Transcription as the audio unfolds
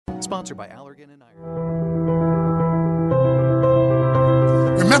Sponsored by Allergan and Iron.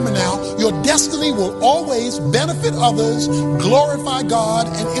 Remember now, your destiny will always benefit others, glorify God,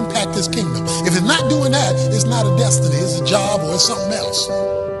 and impact His kingdom. If it's not doing that, it's not a destiny. It's a job or it's something else.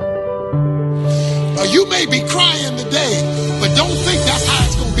 You may be crying today, but don't think that's how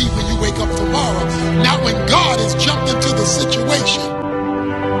it's going to be when you wake up tomorrow. Not when God has jumped into the situation.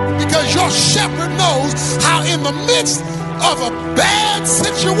 Because your shepherd knows how in the midst of a bad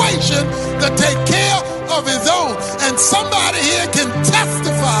situation to take care of his own. And somebody here can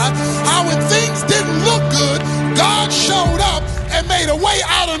testify how when things didn't look good, God showed up and made a way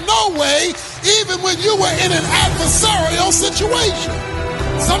out of no way, even when you were in an adversarial situation.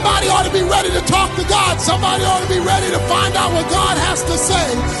 Somebody ought to be ready to talk to God. Somebody ought to be ready to find out what God has to say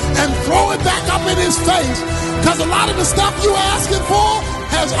and throw it back up in his face. Because a lot of the stuff you're asking for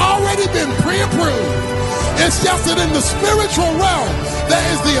has already been pre-approved. It's just that in the spiritual realm, there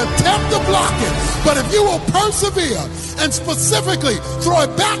is the attempt to block it. But if you will persevere and specifically throw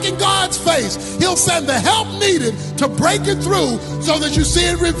it back in God's face, He'll send the help needed to break it through so that you see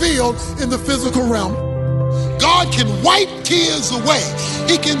it revealed in the physical realm. God can wipe tears away.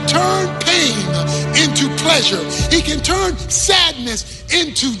 He can turn pain into pleasure. He can turn sadness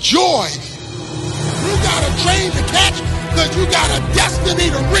into joy. You got a train to catch because you got a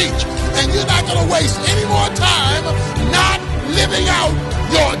destiny to reach. And you're not going to waste any more time not living out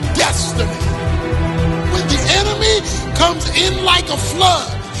your destiny. When the enemy comes in like a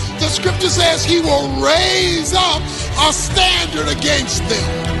flood, the scripture says he will raise up a standard against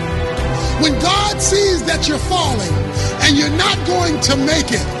them. When God sees that you're falling and you're not going to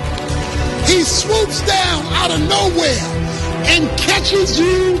make it, He swoops down out of nowhere and catches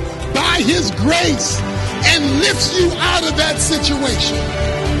you by His grace and lifts you out of that situation.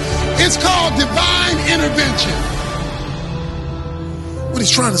 It's called divine intervention. What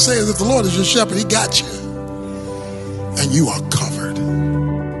He's trying to say is if the Lord is your shepherd, He got you. And you are covered.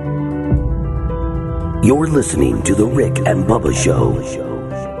 You're listening to The Rick and Bubba Show.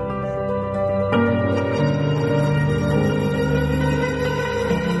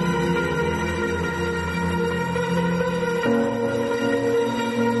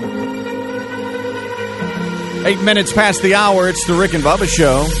 Eight minutes past the hour, it's the Rick and Bubba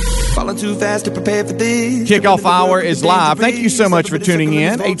Show. Falling too fast to prepare for this. Kickoff hour is live. Thank you so much for tuning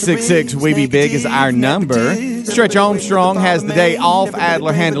in. 866-WE-BE-BIG is our number. Stretch Armstrong has the day off.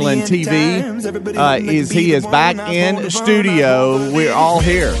 Adler Handling TV he is back in studio. We're all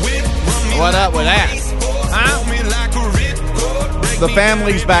here. What up with that? Huh? The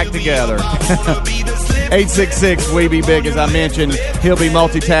family's back together. 866-WE-BE-BIG, as I mentioned. He'll be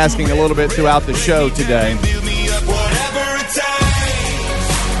multitasking a little bit throughout the show today.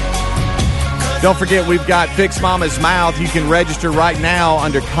 Don't forget, we've got Fix Mama's Mouth. You can register right now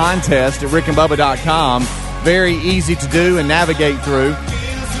under contest at rickandbubba.com. Very easy to do and navigate through.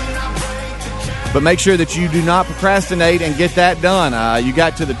 But make sure that you do not procrastinate and get that done. You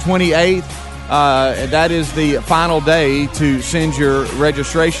got to the 28th. That is the final day to send your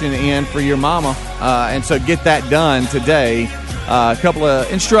registration in for your mama. And so get that done today. A couple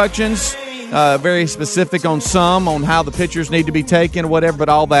of instructions. Very specific on how the pictures need to be taken or whatever, but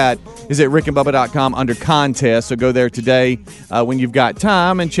all that is at rickandbubba.com under contest. So go there today when you've got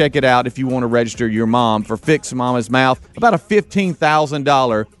time and check it out if you want to register your mom for Fix Mama's Mouth. About a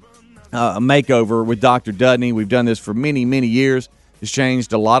 $15,000 makeover with Dr. Dudney. We've done this for many, many years. It's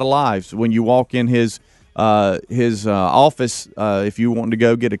changed a lot of lives. When you walk in his office, if you want to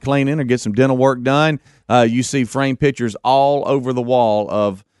go get a cleaning or get some dental work done, you see framed pictures all over the wall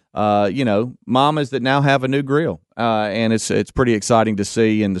of mamas that now have a new grill. And it's pretty exciting to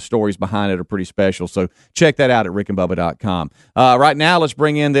see, and the stories behind it are pretty special. So check that out at rickandbubba.com. Right now, let's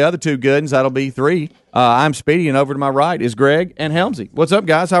bring in the other two good ones. That'll be three. I'm Speedy, and over to my right is Greg and Helmsy. What's up,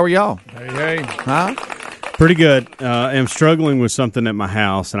 guys? How are y'all? Hey. Huh? Pretty good. I'm struggling with something at my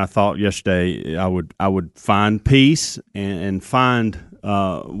house, and I thought yesterday I would find peace and find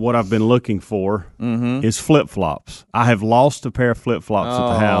what I've been looking for is flip-flops. I have lost a pair of flip-flops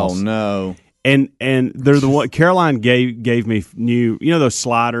at the house. Oh, no. And they're the one Caroline gave me new, those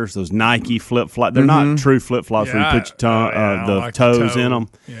sliders, those Nike flip-flops. They're not true flip-flops where you put your toes in them.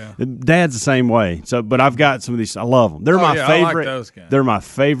 Yeah. Dad's the same way. But I've got some of these. I love them. They're my favorite. I like those guys. They're my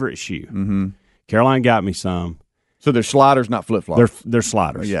favorite shoe. Mm-hmm. Caroline got me some. So they're sliders, not flip-flops. They're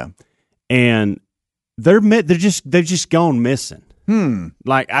sliders. Yeah. And they've just gone missing.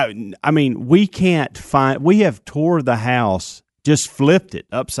 Like I mean, we can't find. We have tore the house, just flipped it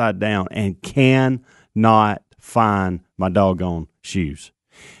upside down, and cannot find my doggone shoes.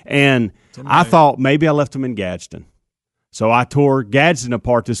 And I thought maybe I left them in Gadsden. So I tore Gadsden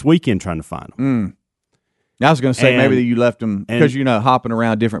apart this weekend trying to find them. I was going to say And- maybe you left them because hopping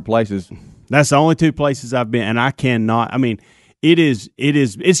around different places. That's the only 2 places I've been, and I cannot. I mean,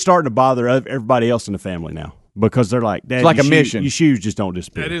 it's starting to bother everybody else in the family now because they're like, Dad, It's like your a mission. Your shoes just don't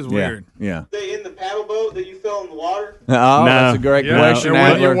disappear. That is weird. Yeah. They in the paddle boat that you fell in the water? Oh, No. that's a great Yeah, question,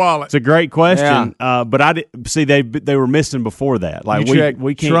 they're with your Adler. wallet. It's a great question, but I see they were missing before that. Like You checked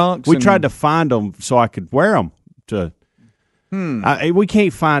we can't. trunks We and- tried to find them so I could wear them. We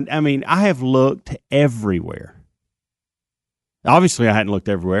can't find. I mean, I have looked everywhere. Obviously, I hadn't looked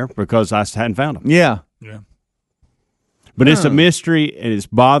everywhere because I hadn't found them. Yeah. Yeah. But it's a mystery, and it's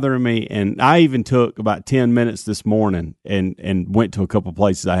bothering me. And I even took about 10 minutes this morning and went to a couple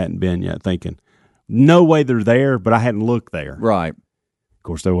places I hadn't been yet, thinking, no way they're there, but I hadn't looked there. Right. Of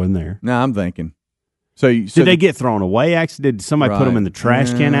course, they wasn't there. No, I'm thinking. So Did they get thrown away accidentally? Did somebody put them in the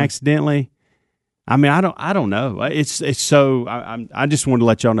trash can accidentally? I mean, I don't know. It's so. I just wanted to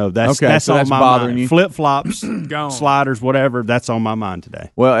let y'all know that's Okay, so on that's my bothering mind. you. Flip flops, Gone. sliders, whatever. That's on my mind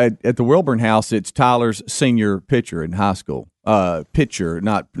today. Well, at the Wilburn house, it's Tyler's senior pitcher in high school. Pitcher,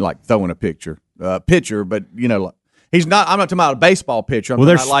 not like throwing a picture. Pitcher, but he's not. I'm not talking about a baseball pitcher. I'm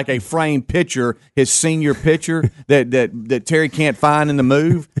talking about like a framed pitcher, his senior pitcher that Terry can't find in the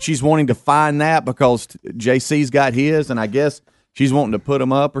move. She's wanting to find that because JC's got his, and I guess she's wanting to put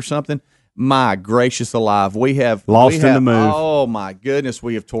him up or something. My gracious alive, we have Lost in the move. Oh my goodness,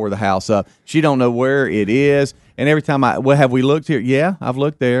 we have tore the house up. She don't know where it is, and every time have we looked here? Yeah, I've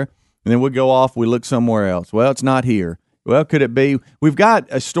looked there, and then we go off. We look somewhere else. Well, it's not here. Well, could it be? We've got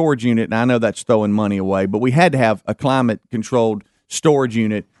a storage unit, and I know that's throwing money away, but we had to have a climate-controlled storage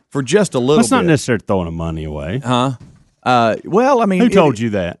unit for just a little That's not bit. necessarily throwing the money away. Well, I mean, Who told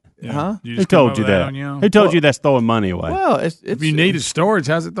you that? Yeah. You Who just come told up you with that? on your own? Who told you that's throwing money away? Well, it's If you needed storage,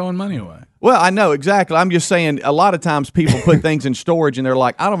 how's it throwing money away? Well, I know exactly. I'm just saying. A lot of times, people put things in storage, and they're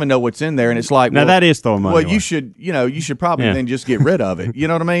like, "I don't even know what's in there," and it's like, Now, well, that is throwing money Well, away. you should probably Yeah. then just get rid of it. You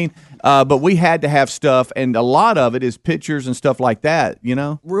know what I mean? But we had to have stuff, and a lot of it is pictures and stuff like that.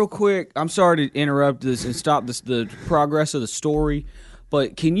 Real quick, I'm sorry to interrupt this and stop the progress of the story,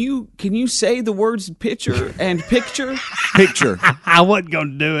 but can you say the words picture and picture? Picture. I wasn't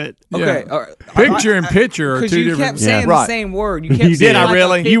going to do it. Okay, Yeah. Picture and picture are because two you different. kept saying Right. the same word. You kept You saying did. like I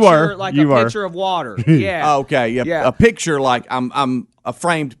really? a picture, You were. like You a were. picture of water. Yeah. Okay. Yeah. A picture like I'm a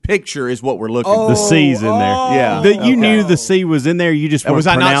framed picture is what we're looking The for. C's in there. Yeah. You knew the C was in there. You just weren't Was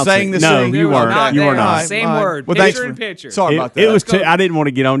I not pronouncing saying the it. No, C? you weren't. Not You were there. not. Same All right. word. Well, Picture thanks and for- picture. Sorry about that. It was. I didn't want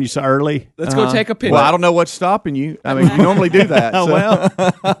to get on you so early. Let's go take a picture. Well, I don't know what's stopping you. I mean, you normally do that. Oh so-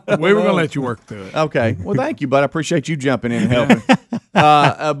 well. We were going to let you work through it. Okay. Well, thank you, bud. I appreciate you jumping in and helping.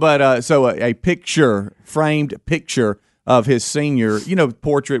 So a picture, framed picture of his senior,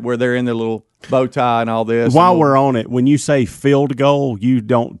 portrait where they're in their little bow tie and all this. While we're on it, when you say field goal, you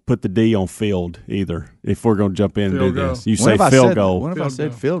don't put the D on field either. If we're going to jump in and do Field goal. this, you When say have I field said- goal. When have I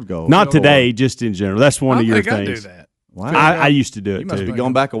said field goal? Not today, just in general. That's one I of your think I do things. that. Wow. I used to do You it must too. be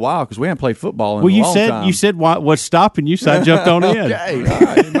going back a while because we haven't played football in Well, a you long time. said what's stopping you, so I jumped on in. Okay. All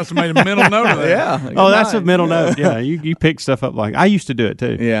right. You must have made a mental note of that. Yeah. Oh, that's a Good middle night. note. Yeah, you pick stuff up like I used to do it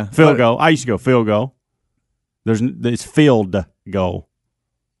too. Yeah. Field But- goal. I used to go field goal. It's field goal.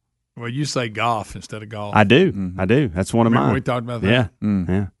 Well, you say golf instead of golf. I do. I do. That's one of Remember mine. we talked about that?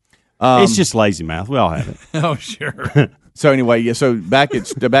 Yeah. Yeah. It's just lazy mouth. We all have it. Oh, sure. So anyway, yeah. So back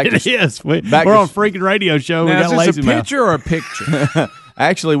at It is. We're back on a to- freaking radio show. Now, we is got this lazy a mouth. picture or a picture?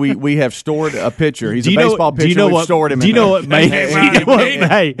 Actually, we have stored a pitcher. He's Do a you know baseball what- pitcher. do you know We've what? stored him. Do you in know there. what made? Hey, do you know what hey,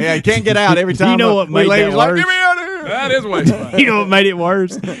 made? Yeah, he can't get out every time. Do you know what made lady's that like, worse? "Get me out of here!" That is way fun. You know what made it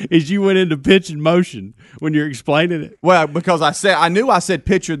worse is you went into pitch and motion when you're explaining it. Well, because I knew I said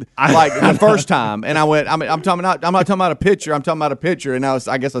pitcher like the first time, and I went. I'm not talking about a pitcher. I'm talking about a pitcher, and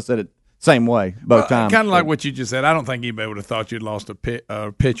I guess I said it same way both times. Kind of like what you just said. I don't think anybody would have thought you'd lost a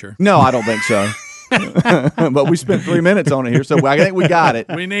pitcher. No, I don't think so. But we spent 3 minutes on it here, so I think we got it.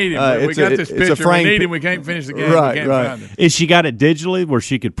 We need him. But we got this it's a pitcher. We framed need pi- him. We can't finish the game. Right, we can't right. find him. Is she got it digitally where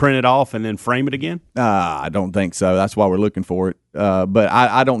she could print it off and then frame it again? I don't think so. That's why we're looking for it. But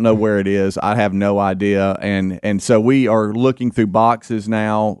I don't know where it is. I have no idea. And so we are looking through boxes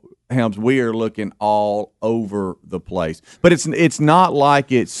now. Helms, we are looking all over the place. But it's not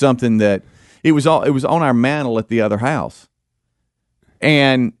like it's something that it was on our mantle at the other house.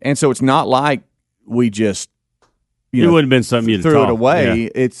 And so it's not like we just It wouldn't have been something you'd threw thought. it away.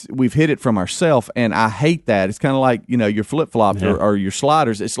 Yeah. We've hit it from ourselves, and I hate that. It's kind of like your flip flops Yeah. or your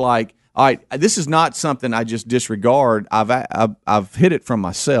sliders. It's like, all right, this is not something I just disregard. I've hit it from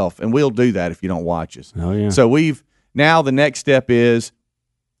myself, and we'll do that if you don't watch us. Oh, yeah. So now the next step is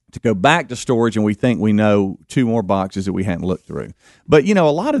to go back to storage, and we think we know 2 more boxes that we hadn't looked through. But, a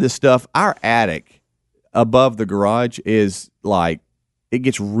lot of this stuff, our attic above the garage is like, it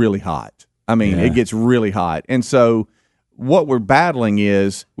gets really hot. I mean, it gets really hot. And so what we're battling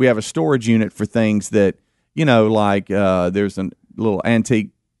is we have a storage unit for things that, like there's a little antique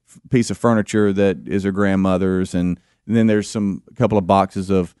piece of furniture that is her grandmother's, and then there's a couple of boxes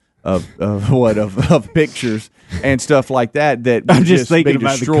of pictures and stuff like that I'm just thinking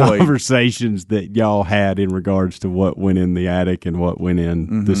about destroyed. the conversations that y'all had in regards to what went in the attic and what went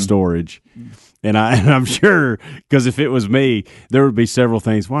in the storage. And I'm sure, because if it was me, there would be several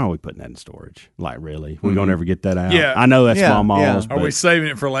things. Why are we putting that in storage? Like, really? We're going to ever get that out? Yeah. I know that's Yeah, Mama's. Are we saving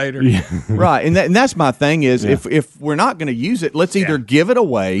it for later? Right, and that's my thing is if we're not going to use it, let's either give it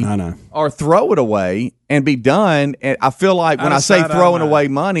away I know. or throw it away and be done. And I feel like when Out of I say sight, out of throwing mind. away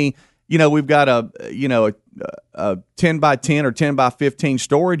money, we've got a 10 by 10 or 10 by 15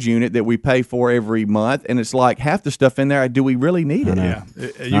 storage unit that we pay for every month, and it's like half the stuff in there. Do we really need it? Yeah. You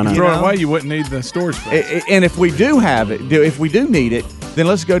I can know. throw it away. You wouldn't need the storage space. And if we do have it, if we do need it, then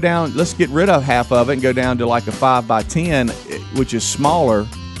let's go down. Let's get rid of half of it and go down to like a 5 by 10, which is smaller.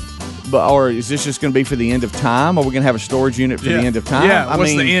 Or is this just going to be for the end of time? Or are we going to have a storage unit for the end of time? Yeah,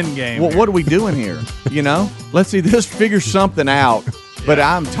 what's the end game What are we doing here? Let's see. Let's figure something out. But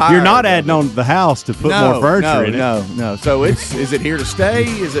I'm tired. You're not adding on to the house to put more furniture in it. No. So is it here to stay?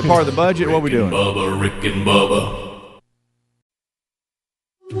 Is it part of the budget? What are we doing? Bubba, Rick and Bubba.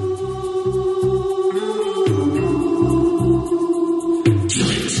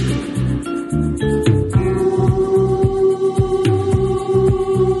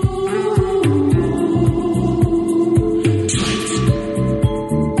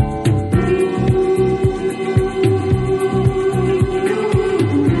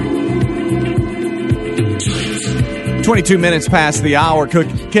 22 minutes past the hour.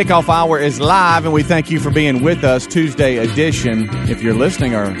 Kickoff hour is live, and we thank you for being with us. Tuesday edition, if you're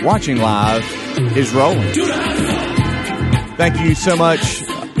listening or watching live, is rolling. Thank you so much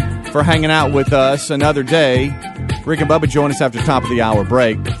for hanging out with us another day. Rick and Bubba join us after top of the hour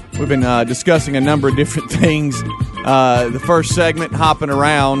break. We've been discussing a number of different things. The first segment, hopping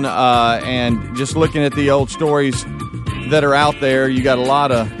around and just looking at the old stories that are out there. You got a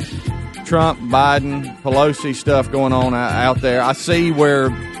lot of Trump, Biden, Pelosi stuff going on out there. I see where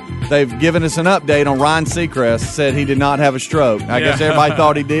they've given us an update on Ryan Seacrest. Said he did not have a stroke. I guess everybody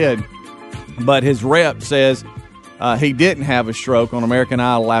thought he did. But his rep says he didn't have a stroke on American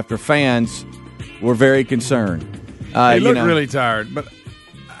Idol after fans were very concerned. He looked really tired, but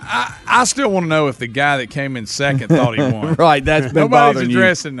I still want to know if the guy that came in second thought he won. Right, that's been Nobody's bothering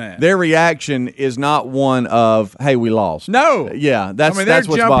addressing you. that. Their reaction is not one of, hey, we lost. No. Yeah, that's they're that's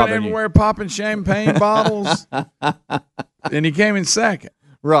what's jumping bothering everywhere, popping champagne bottles, and he came in second.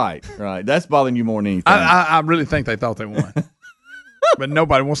 you. Right. That's bothering you more than anything. I really think they thought they won, but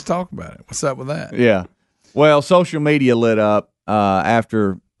nobody wants to talk about it. What's up with that? Yeah. Well, social media lit up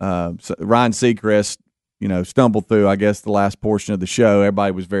after Ryan Seacrest, stumbled through, I guess, the last portion of the show.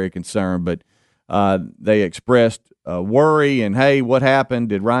 Everybody was very concerned, but they expressed worry and, hey, what happened?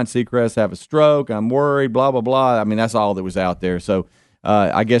 Did Ryan Seacrest have a stroke? I'm worried, blah, blah, blah. I mean, that's all that was out there. So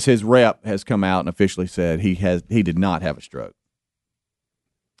I guess his rep has come out and officially said he did not have a stroke.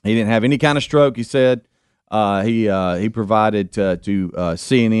 He didn't have any kind of stroke, he said. He provided to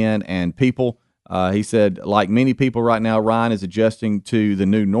CNN and People. He said, like many people right now, Ryan is adjusting to the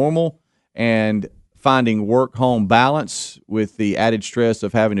new normal and finding work-home balance with the added stress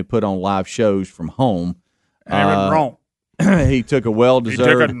of having to put on live shows from home. He took a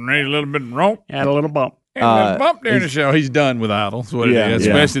well-deserved... a little bit wrong. Had a little bump. And a bump during the show. He's done with Idol. That's what it is.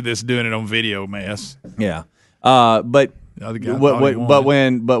 Yeah. Especially this doing it on video mess. Yeah. But The other guy thought he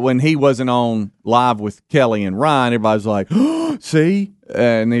won. but when he wasn't on live with Kelly and Ryan, everybody's like, see?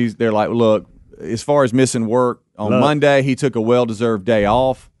 And they're like, look, as far as missing work, on Monday he took a well-deserved day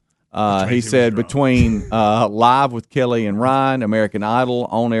off. He said between Live with Kelly and Ryan, American Idol,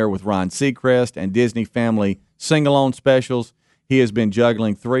 On Air with Ryan Seacrest, and Disney Family sing-along specials, he has been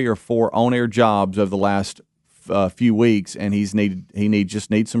juggling 3 or 4 on-air jobs over the last few weeks, and he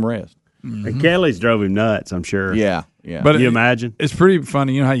just needs some rest. Mm-hmm. And Kelly's drove him nuts, I'm sure. Yeah. But you imagine? It's pretty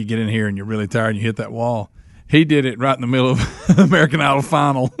funny. You know how you get in here and you're really tired and you hit that wall? He did it right in the middle of American Idol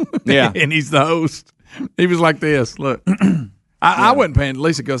final. Yeah. And he's the host. He was like this. Look. I wasn't paying.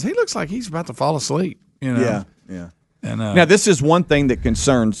 Lisa goes, he looks like he's about to fall asleep. Yeah. And now, this is one thing that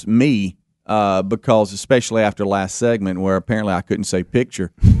concerns me because, especially after last segment where apparently I couldn't say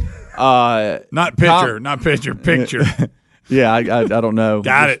picture. not picture. Yeah, I don't know.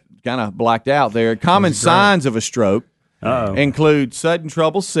 Got it. Kind of blacked out there. Common signs of a stroke. include sudden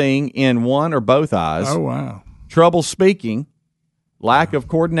trouble seeing in one or both eyes. Oh, wow. Trouble speaking, lack of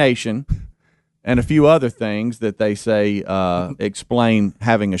coordination, and a few other things that they say explain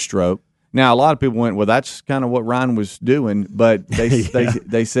having a stroke. Now, a lot of people went, well, that's kind of what Ryan was doing, but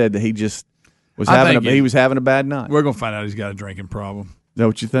they said that he just was having a bad night. We're going to find out he's got a drinking problem. Is that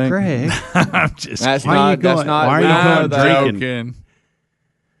what you think? Greg, I'm just That's kidding. not. That's not. Why are we you don't know going that. drinking?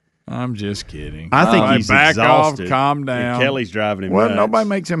 I'm just kidding. I think All right, he's back exhausted. off, calm down. And Kelly's driving him Well, nuts. nobody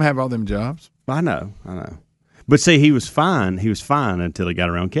makes him have all them jobs. I know. But see, he was fine. He was fine until he got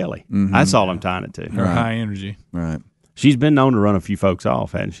around Kelly. That's all I'm tying it to. They're high energy. Right. She's been known to run a few folks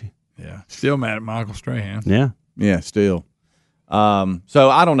off, hasn't she? Yeah. Still mad at Michael Strahan. Yeah. Yeah. Still. So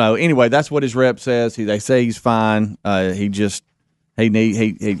I don't know. Anyway, that's what his rep says. They say he's fine. He's just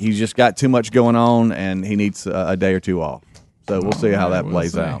got too much going on, and he needs a day or two off. So we'll see how that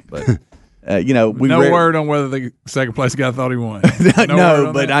plays out. But word on whether the second place guy thought he won.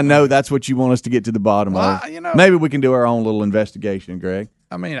 No, but I know that's what you want us to get to the bottom of. Maybe we can do our own little investigation, Greg.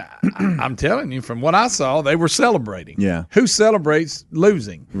 I mean, I'm telling you, from what I saw, they were celebrating. Yeah. Who celebrates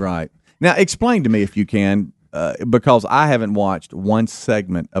losing? Right. Now, explain to me, if you can, because I haven't watched one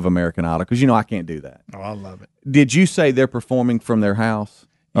segment of American Idol, because, I can't do that. Oh, I love it. Did you say they're performing from their house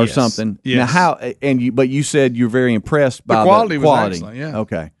or Yes. something? Yes. Now, how? But you said you're very impressed by The quality was excellent, yeah.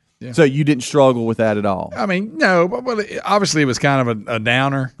 Okay. Yeah. So you didn't struggle with that at all? I mean, no, but obviously it was kind of a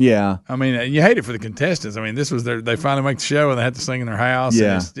downer. Yeah. I mean, you hate it for the contestants. I mean, this was they finally make the show and they had to sing in their house.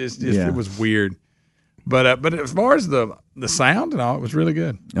 Yeah. And it was weird. But as far as the sound and all, it was really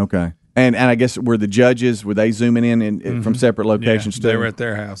good. Okay. And I guess were they zooming in from separate locations too? They were at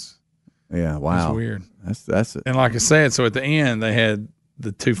their house. Yeah. Wow. That's weird. That's it. And like I said, so at the end they had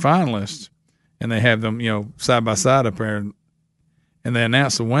the two finalists, and they have them, side by side up there, and they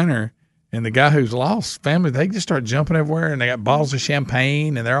announced the winner. And the guy who's lost, family, they just start jumping everywhere, and they got bottles of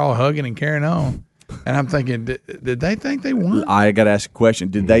champagne, and they're all hugging and carrying on. And I'm thinking, did they think they won? I got to ask a question.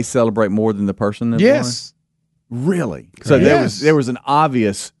 Did they celebrate more than the person that Yes. won? Really? So Yes. there was an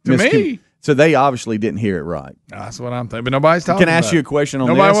obvious To me. So they obviously didn't hear it right. That's what I'm thinking. But nobody's talking Can I about ask you a it. question on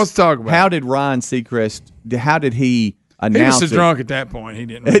this? Nobody wants to talk about How it. did Ryan Seacrest, how did he He was announce so it? drunk at that point, he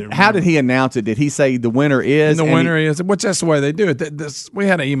didn't really How did he announce it? Did he say the winner is? And the winner is, which that's the way they do it. We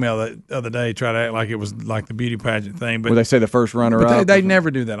had an email the other day try to act like it was like the beauty pageant thing, but Where they say the first runner-up? But they never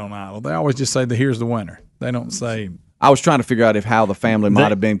do that on Idol. They always just say here's the winner. They don't say. I was trying to figure out how the family might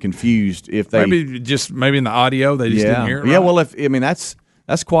have been confused if they maybe in the audio they just didn't hear it. Yeah, right. well,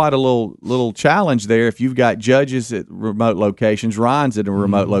 that's quite a little challenge there. If you've got judges at remote locations, Ryan's at a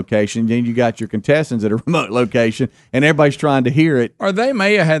remote location, then you got your contestants at a remote location, and everybody's trying to hear it. Or they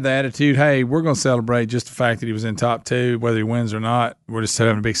may have had the attitude, hey, we're going to celebrate just the fact that he was in top two, whether he wins or not. We're just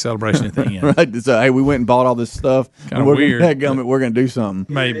having a big celebration at the end. Right? So, hey, we went and bought all this stuff. Kinda weird. We're going to do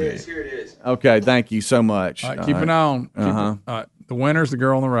something. Maybe. Here it is. Okay, thank you so much. All right, keep an eye on. All right, the winner's the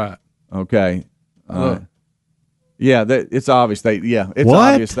girl on the right. Okay. Look. Yeah, it's obvious. It's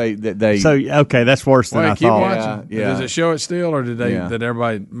What? obvious they. So okay, that's worse than I keep thought. watching. Yeah. Does it show it still, or did they? Yeah. Did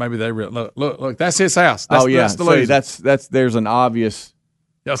everybody? Maybe they look. That's his house. That's, that's the loser. that's there's an obvious.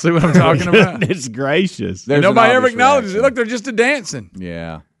 Y'all see what I'm talking about? It's gracious. There's Nobody an ever obvious acknowledges it. reaction. Look, they're just dancing.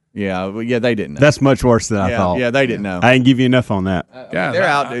 Yeah, they didn't know. That's much worse than I thought. Yeah, they didn't know. I didn't give you enough on that. Yeah, They're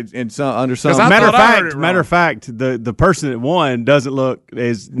out in some under some. I Matter of thought I heard it fact, wrong. the person that won doesn't look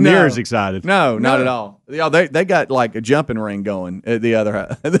near as excited. No, not at all. Yeah, they got like a jumping ring going at the other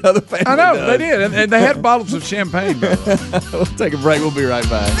family. I know does. they did, and they had bottles of champagne. We'll take a break. We'll be right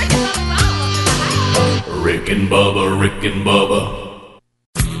back. Rick and Bubba, Rick and Bubba.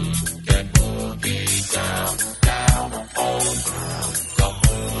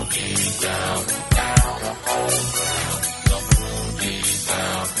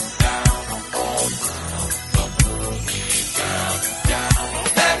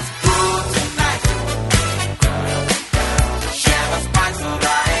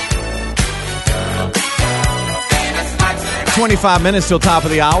 25 minutes till top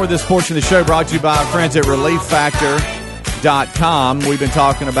of the hour. This portion of the show brought to you by our friends at ReliefFactor.com. We've been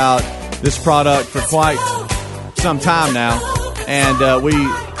talking about this product for quite some time now, and we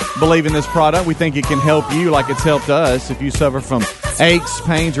believe in this product. We think it can help you like it's helped us. If you suffer from aches,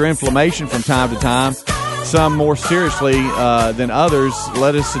 pains, or inflammation from time to time, some more seriously than others,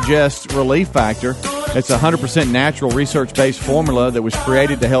 let us suggest Relief Factor. It's a 100% natural, research-based formula that was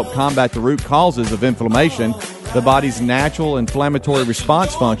created to help combat the root causes of inflammation, the body's natural inflammatory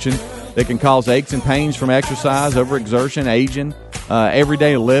response function that can cause aches and pains from exercise, overexertion, aging,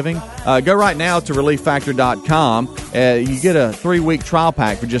 everyday living. Go right now to ReliefFactor.com. You get a 3-week trial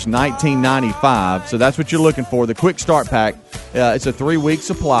pack for just $19.95. So that's what you're looking for. The Quick Start Pack. It's a 3-week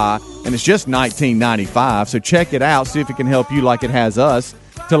supply, and it's just $19.95. So check it out. See if it can help you like it has us.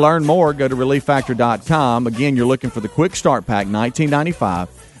 To learn more, go to ReliefFactor.com. Again, you're looking for the Quick Start Pack, $19.95.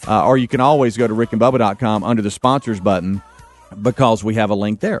 Or you can always go to RickandBubba.com under the sponsors button because we have a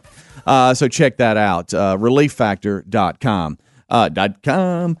link there. So check that out, ReliefFactor.com.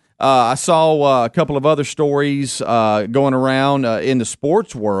 I saw a couple of other stories going around in the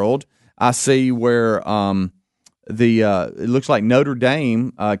sports world. I see where it looks like Notre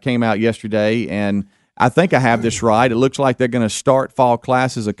Dame came out yesterday, and I think I have this right. It looks like they're going to start fall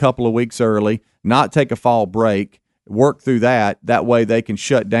classes a couple of weeks early, not take a fall break, work through that. That way they can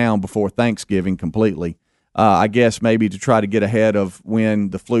shut down before Thanksgiving completely. I guess maybe to try to get ahead of when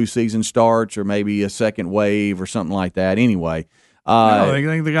the flu season starts or maybe a second wave or something like that. Anyway. They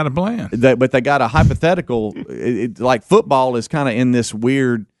think they got a plan. But they got a hypothetical. Like football is kind of in this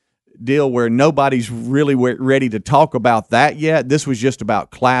weird deal where nobody's really ready to talk about that yet. This was just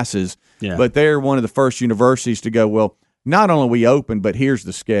about classes. Yeah. But they're one of the first universities to go, well, not only are we open, but here's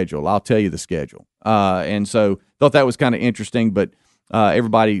the schedule. I'll tell you the schedule. And so thought that was kind of interesting, but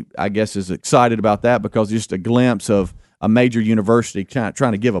everybody, I guess, is excited about that because it's just a glimpse of a major university trying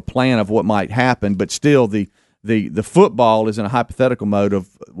to give a plan of what might happen, but still the football is in a hypothetical mode of,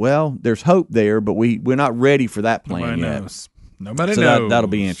 well, there's hope there, but we're not ready for that plan yet. Nobody so knows. That'll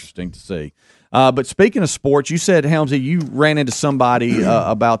be interesting to see. But speaking of sports, you said, Helmsy, you ran into somebody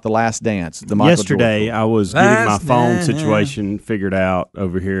about The Last Dance. The Michael Yesterday, Jordan. I was getting my phone situation figured out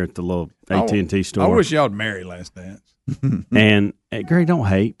over here at the little AT&T store. I wish y'all would marry Last Dance. And Gary, don't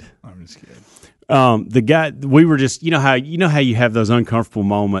hate. I'm just kidding. The guy, we were just, you know how you have those uncomfortable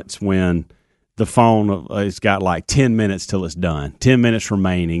moments when the phone has got like 10 minutes till it's done, 10 minutes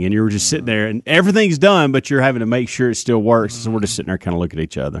remaining, and you're just sitting there and everything's done, but you're having to make sure it still works. So we're just sitting there kind of looking at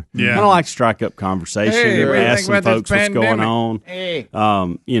each other. Yeah. I don't like strike up conversation or ask some folks what's going on. Hey.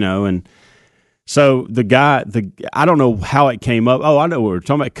 And so the guy, I don't know how it came up. Oh, I know, we were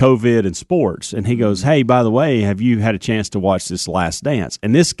talking about COVID and sports, and he goes, "Hey, by the way, have you had a chance to watch this Last Dance?"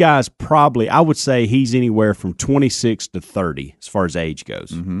 And this guy's probably, I would say he's anywhere from 26 to 30 as far as age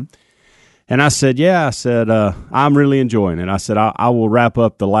goes. Mm-hmm. And I said, yeah, I'm really enjoying it. I said, I will wrap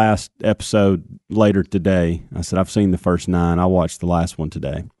up the last episode later today. I said, I've seen the first 9. I watched the last one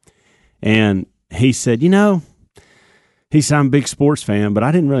today. And he said, I'm a big sports fan, but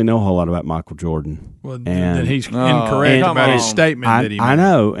I didn't really know a whole lot about Michael Jordan. Well, then he's incorrect about his statement that he made. I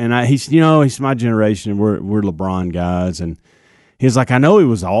know. And he's my generation. We're LeBron guys. And he's like, I know he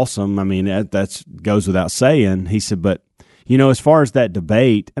was awesome. I mean, that goes without saying. He said, but as far as that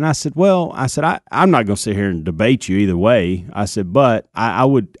debate, and I said, I'm not going to sit here and debate you either way. I said, but I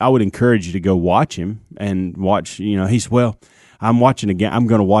would encourage you to go watch him and watch, he said, well, I'm watching a game. I'm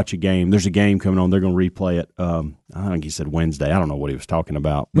going to watch a game. There's a game coming on. They're going to replay it. I think he said Wednesday. I don't know what he was talking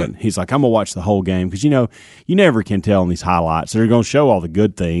about, but he's like, I'm going to watch the whole game because, you never can tell in these highlights. They're going to show all the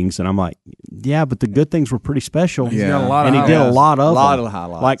good things. And I'm like, yeah, but the good things were pretty special. He's got a lot and of he did a lot of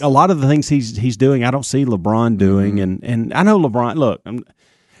highlights. Like a lot of the things he's doing, I don't see LeBron doing. Mm-hmm. And I know LeBron, look,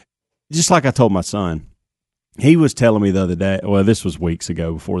 just like I told my son, he was telling me the other day, well, this was weeks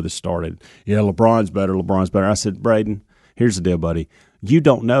ago before this started. Yeah, LeBron's better. I said, Braden, here's the deal, buddy. You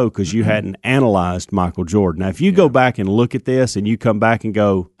don't know because you hadn't analyzed Michael Jordan. Now, if you go back and look at this and you come back and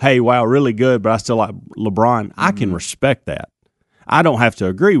go, hey, wow, really good, but I still like LeBron, I can respect that. I don't have to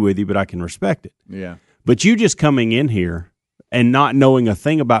agree with you, but I can respect it. Yeah. But you just coming in here and not knowing a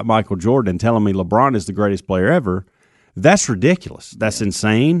thing about Michael Jordan and telling me LeBron is the greatest player ever, that's ridiculous. That's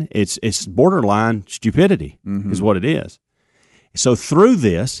insane. It's borderline stupidity is what it is. So through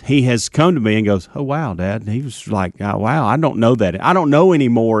this, he has come to me and goes, oh, wow, Dad. He was like, oh, wow, I don't know that. I don't know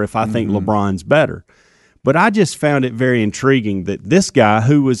anymore if I think LeBron's better. But I just found it very intriguing that this guy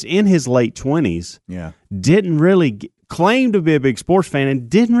who was in his late 20s didn't really claim to be a big sports fan and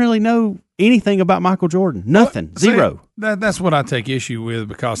didn't really know anything about Michael Jordan. Nothing. Zero. That's what I take issue with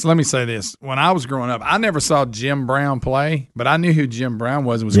because let me say this. When I was growing up, I never saw Jim Brown play, but I knew who Jim Brown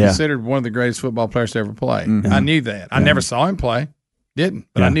was and was considered one of the greatest football players to ever play. I knew that. I never saw him play. Didn't,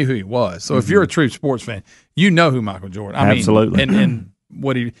 but I knew who he was. So if you're a true sports fan, you know who Michael Jordan. Absolutely. And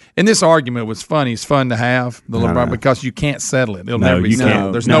what he and this argument was funny. It's fun to have the LeBron because you can't settle it. It'll never be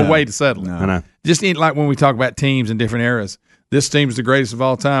settled. There's no way to settle it. I know. Just like when we talk about teams in different eras, this team's the greatest of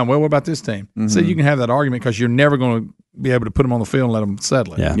all time. Well, what about this team? So you can have that argument because you're never going to be able to put them on the field and let them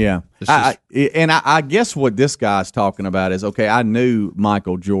settle it. Yeah. I guess what this guy's talking about is, okay, I knew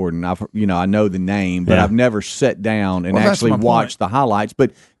Michael Jordan. I know the name, but I've never sat down and actually watched the highlights.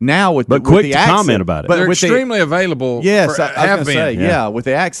 But now with quick with the to comment about it. They're extremely available. Yes, for, I was going to say, with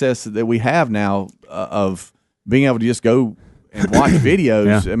the access that we have now of being able to just go and watch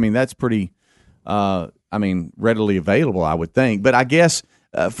videos. I mean, that's pretty. Readily available, I would think. But I guess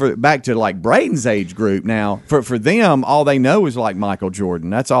for back to like Braden's age group now, for them, all they know is like Michael Jordan.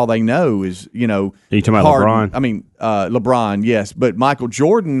 That's all they know is, Are you talking about LeBron? I mean, LeBron, yes. But Michael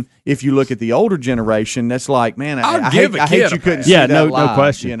Jordan, if you look at the older generation, that's like, man, I hate you couldn't see that no live,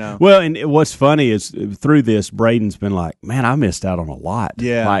 question. Well, and what's funny is through this, Braden's been like, man, I missed out on a lot.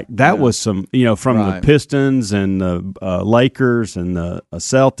 Yeah. Like that was some, from the Pistons and the Lakers and the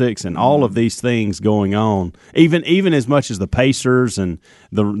Celtics and all of these things going on. Even as much as the Pacers and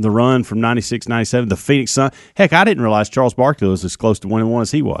the run from 96, 97, the Phoenix Suns. Heck, I didn't realize Charles Barkley was as close to winning one as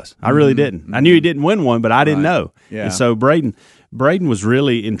he was. I really didn't. I knew he didn't win one, but I didn't know. Yeah. And so Braden was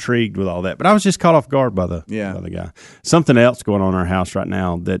really intrigued with all that, but I was just caught off guard by the guy. Something else going on in our house right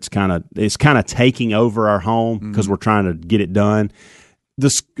now that's kind of taking over our home because we're trying to get it done. The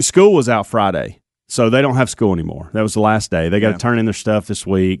school was out Friday, so they don't have school anymore. That was the last day. They got to turn in their stuff this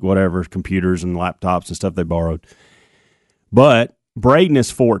week, whatever, computers and laptops and stuff they borrowed. But Braden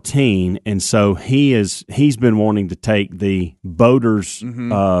is 14, and so he's been wanting to take the boaters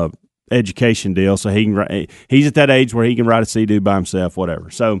education deal, so he's at that age where he can write a CDO by himself, whatever.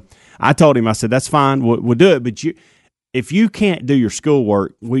 So I told him, I said, that's fine, we'll do it, but if you can't do your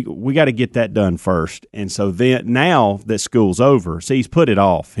schoolwork, we got to get that done first. And so then now that school's over, see, he's put it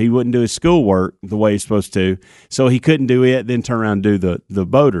off. He wouldn't do his schoolwork the way he's supposed to, so he couldn't do it, then turn around and do the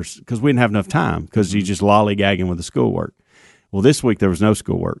boaters because we didn't have enough time because he's just lollygagging with the schoolwork. Well, this week there was no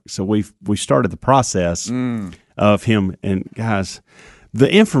schoolwork, so we started the process of him. And guys,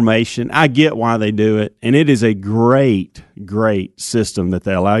 the information, I get why they do it, and it is a great, great system that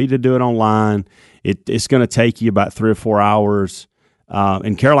they allow you to do it online. It's going to take you about 3 or 4 hours,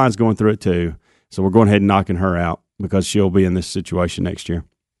 and Caroline's going through it too. So we're going ahead and knocking her out because she'll be in this situation next year.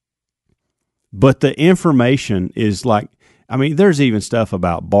 But the information is like, there's even stuff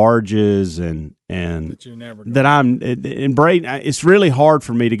about barges and that and Braden. It's really hard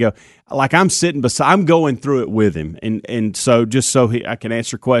for me to go. Like I'm going through it with him, and so just so I can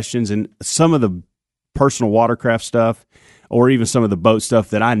answer questions and some of the personal watercraft stuff, or even some of the boat stuff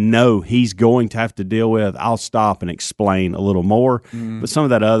that I know he's going to have to deal with. I'll stop and explain a little more. But some of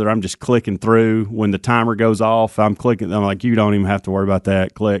that other, I'm just clicking through. When the timer goes off, I'm clicking. I'm like, you don't even have to worry about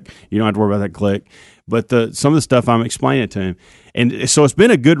that. Click. You don't have to worry about that. Click. But some of the stuff I'm explaining it to him. And so it's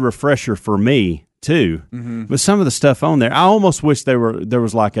been a good refresher for me, too. But some of the stuff on there, I almost wish there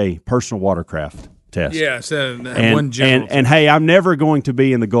was like a personal watercraft test. Yeah, so one general. And hey, I'm never going to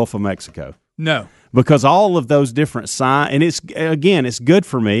be in the Gulf of Mexico. No. Because all of those different signs, and it's good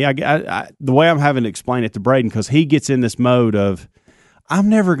for me. I the way I'm having to explain it to Braden, because he gets in this mode of, I'm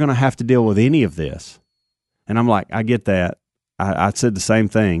never going to have to deal with any of this. And I'm like, I get that. I said the same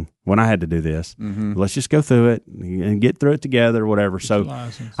thing when I had to do this. Let's just go through it and get through it together, whatever. So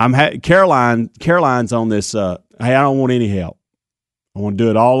Caroline's on this, hey, I don't want any help. I want to do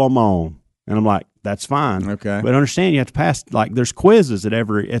it all on my own. And I'm like, that's fine. Okay. But understand you have to pass, like there's quizzes at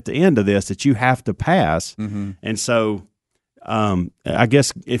the end of this that you have to pass. And so I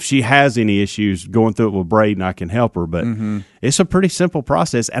guess if she has any issues going through it with Braden, I can help her. But it's a pretty simple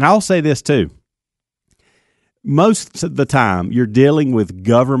process. And I'll say this too. Most of the time you're dealing with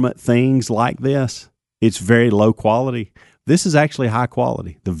government things like this, it's very low quality. This is actually high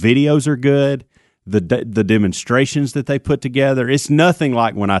quality. The videos are good. The demonstrations that they put together, it's nothing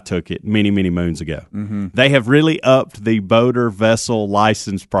like when I took it many, many moons ago. They have really upped the boater vessel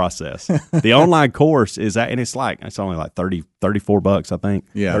license process. The online course is, and it's only like $34, I think.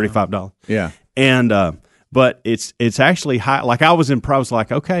 Yeah. $35. Yeah. And, but it's actually high. Like I was impressed. I was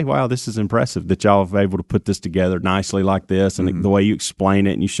like, okay, wow, this is impressive that y'all have been able to put this together nicely like this, and the way you explain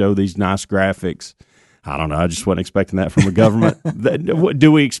it and you show these nice graphics. I don't know. I just wasn't expecting that from a government.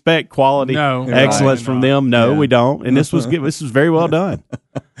 Do we expect quality, excellence from them? No, we don't. And this was very well done.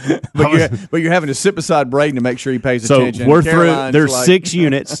 But you're having to sit beside Braden to make sure he pays attention. So we're through. There's 6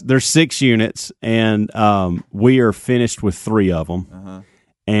 units. There's 6 units, and we are finished with 3 of them.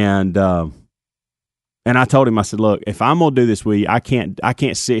 And I told him, I said, look, if I'm gonna do this with you, I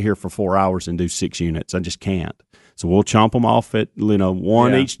can't sit here for 4 hours and do 6 units. I just can't. So we'll chomp them off at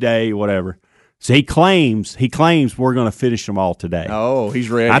one each day, whatever. So he claims we're going to finish them all today. Oh,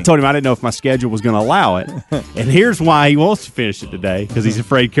 he's ready. I told him I didn't know if my schedule was going to allow it. And here's why he wants to finish it today, because he's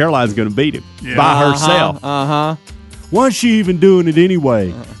afraid Caroline's going to beat him by herself. Why's she even doing it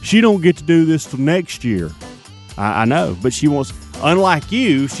anyway? She don't get to do this till next year. I know, but she wants, unlike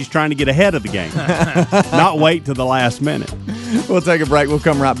you, she's trying to get ahead of the game, not wait till the last minute. We'll take a break. We'll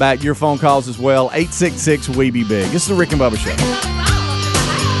come right back. Your phone calls as well. 866-WE-BE-BIG. This is the Rick and Bubba Show.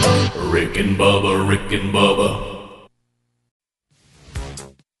 Rick and Bubba, Rick and Bubba.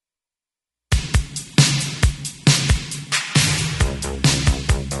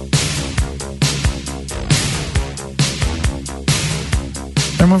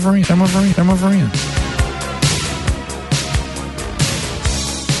 They're my friend.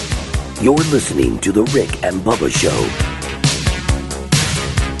 You're listening to The Rick and Bubba Show.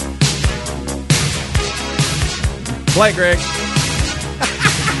 Play, Greg.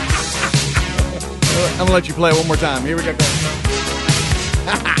 I'm going to let you play it one more time. Here we go.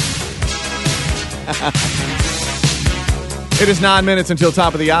 It is 9 minutes until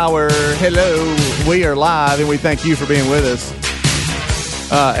top of the hour. Hello. We are live, and we thank you for being with us.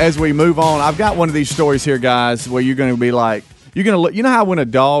 As we move on, I've got one of these stories here, guys, where you're going to be like, you're going to look. You know how when a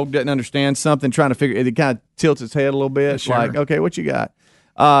dog doesn't understand something, trying to figure it, kind of tilts its head a little bit? Sure. Like, okay, what you got?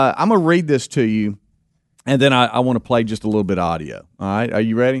 I'm going to read this to you, and then I want to play just a little bit of audio. All right, are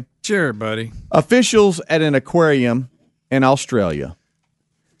you ready? Sure, buddy. Officials at an aquarium in Australia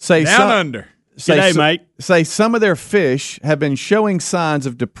say under. G'day, mate. Say some of their fish have been showing signs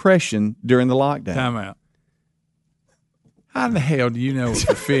of depression during the lockdown. Time out. How in the hell do you know if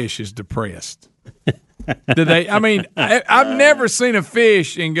a fish is depressed? Do they? I mean, I've never seen a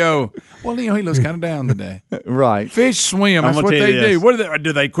fish and go, well, he looks kind of down today. Right. Fish swim. That's what they do. What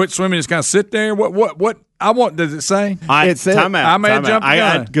do they quit swimming and just kind of sit there? What? Does it say? It said, time out. I may have jumped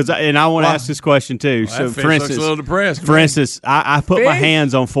the gun. I want to ask this question too. Well, so, that fish for looks instance, a little depressed. For instance, I put my Fish?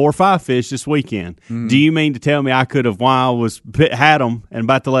 hands on 4 or 5 fish this weekend. Do you mean to tell me I could have, while I was had them and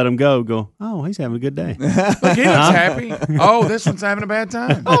about to let them go, oh, he's having a good day? Look, he looks happy. Oh, this one's having a bad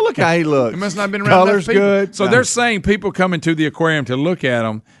time. oh, look how he looks. He must not have been around Color's enough people. good. So they're saying people coming to the aquarium to look at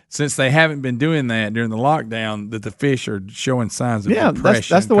them, since they haven't been doing that during the lockdown, that the fish are showing signs of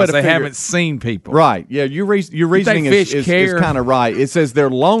depression. That's the way to they figure haven't seen people. Right. Yeah, your reasoning is kind of right. It says they're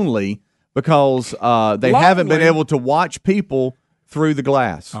lonely because they haven't been able to watch people through the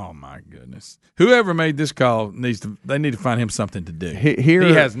glass. Oh, my goodness. Whoever made this call they need to find him something to do. He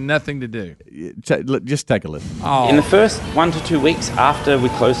has nothing to do. Just take a listen. Oh. In the first 1 to 2 weeks after we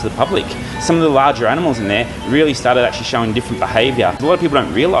closed to the public, some of the larger animals in there really started actually showing different behaviour. A lot of people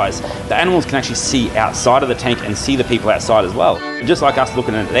don't realise the animals can actually see outside of the tank and see the people outside as well. Just like us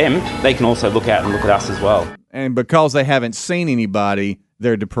looking at them, they can also look out and look at us as well. And because they haven't seen anybody,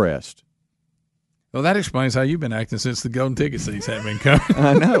 they're depressed. Well, that explains how you've been acting since the golden ticket seats haven't been coming.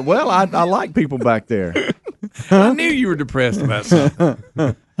 I know. Well, I like people back there. I knew you were depressed about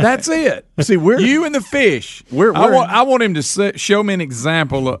something. That's it. See, you and the fish. I want him to show me an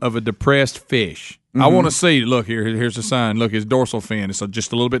example of a depressed fish. Mm-hmm. I want to see. Look here's a sign. Look, his dorsal fin is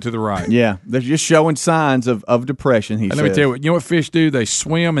just a little bit to the right. Yeah, they're just showing signs of depression. He says. Let me tell you what. You know what fish do? They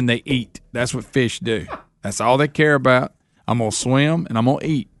swim and they eat. That's what fish do. That's all they care about. I'm gonna swim and I'm gonna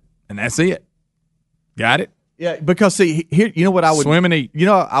eat, and that's it. Got it? Yeah, because see here, you know what I would swim and eat. You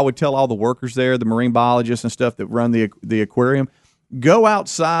know, I would tell all the workers there, the marine biologists and stuff that run the aquarium, go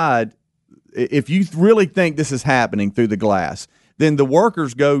outside if you really think this is happening through the glass. Then the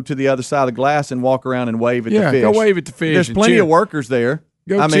workers go to the other side of the glass and walk around and wave at the fish. Yeah, go wave at the fish. There's plenty of workers there.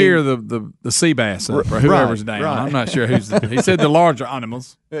 Go cheer the sea bass up, or whoever's down. Right. I'm not sure who's. He said the larger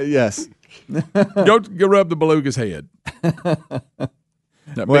animals. Yes. Go rub the beluga's head.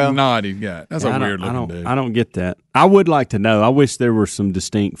 That big knot he's got. That's a weird looking dude. I don't get that. I would like to know. I wish there were some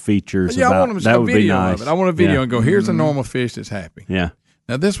distinct features. Yeah, I want him to show a video of it. I want a video Yeah. and go, here's a normal fish that's happy. Yeah.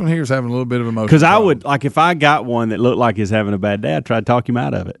 Now this one here is having a little bit of emotion. Because I would, like, if I got one that looked like he's having a bad day, I'd try to talk him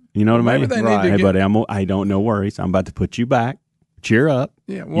out of it. You know what I mean? Maybe they need to Hey, get- buddy, I don't know worries. I'm about to put you back. Cheer up.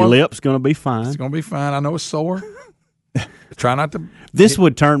 Yeah, Your lip's going to be fine. It's going to be fine. I know it's sore. Try not to. This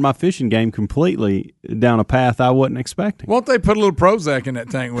would turn my fishing game completely down a path I wasn't expecting. Won't they put a little Prozac in that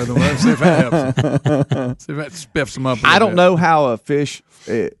tank with them? Let's see if that helps. See if that spiffs them up. I don't know how a fish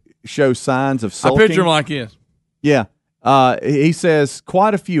shows signs of sulking. I picture him like this. Yeah. He says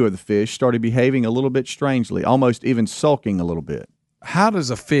quite a few of the fish started behaving a little bit strangely, almost even sulking a little bit. How does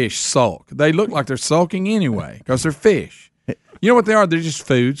a fish sulk? They look like they're sulking anyway because they're fish. You know what they are? They're just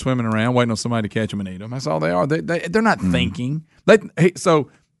food swimming around, waiting on somebody to catch them and eat them. That's all they are. They're not thinking.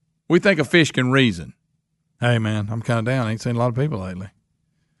 So we think a fish can reason. Hey, man, I'm kind of down. I ain't seen a lot of people lately.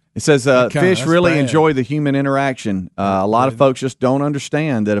 It says fish that's really bad. enjoy the human interaction. A lot of folks just don't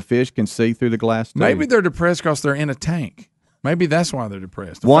understand that a fish can see through the glass tube. Maybe they're depressed because they're in a tank. Maybe that's why they're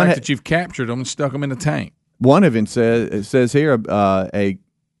depressed. The fact that you've captured them and stuck them in a tank. One of them says here a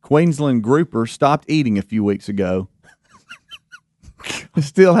Queensland grouper stopped eating a few weeks ago.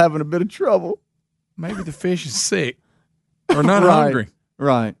 Still having a bit of trouble. Maybe the fish is sick or not hungry.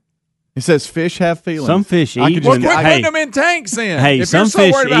 Right. It says fish have feelings. Some fish eat. Well, quit putting them in tanks then. Hey, if some you're so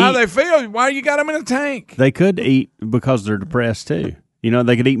fish worried about how eat- they feel, why you got them in a tank? They could eat because they're depressed too. You know,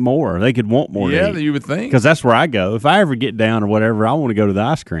 they could eat more. They could want more. Yeah, to eat. you would think. Because that's where I go. If I ever get down or whatever, I want to go to the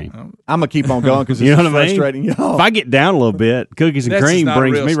ice cream. I'm gonna keep on going because You it's know what I mean? frustrating. Y'all. If I get down a little bit, cookies and That's cream not a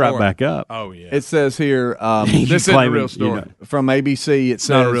brings real me right story. back up. Oh yeah. It says here. This isn't a claim real it, story. From ABC, it says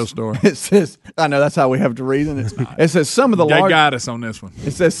not a real story. It says, I know that's how we have to reason it. It says some of the They large, got us on this one.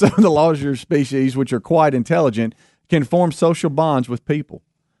 it says some of the larger species, which are quite intelligent, can form social bonds with people.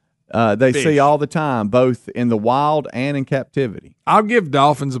 They Fish. see all the time, both in the wild and in captivity. I'll give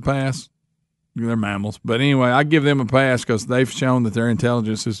dolphins a pass. They're mammals, but anyway, I give them a pass because they've shown that their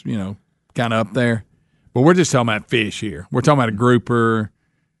intelligence is, kind of up there. But we're just talking about fish here. We're talking about a grouper.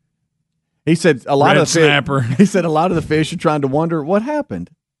 He said a lot Red of the snapper. He said a lot of the fish are trying to wonder what happened.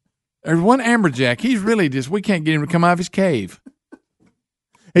 There's one amberjack. He's really we can't get him to come out of his cave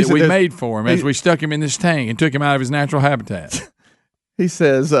He that said we there's- made for him as we stuck him in this tank and took him out of his natural habitat. He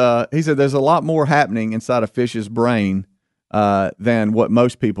said there's a lot more happening inside a fish's brain than what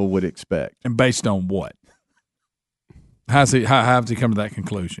most people would expect. And based on what? How has he come to that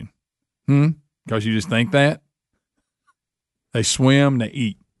conclusion? Because you just think that? They swim, they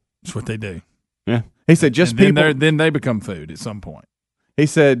eat. That's what they do. Yeah. He said just And then people. then they become food at some point. He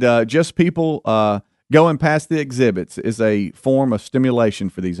said just people going past the exhibits is a form of stimulation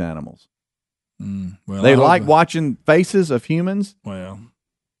for these animals. Well, They I hope like that- watching faces of humans, Well,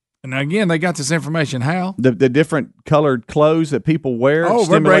 and again, they got this information how? the different colored clothes that people wear. Oh, we're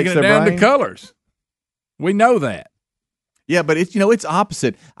stimulates breaking it their down brain. to colors. We know that. Yeah, but it's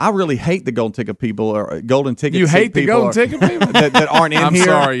opposite. I really hate the golden ticket people or golden ticket. You seat hate the people golden ticket people? that aren't in I'm here.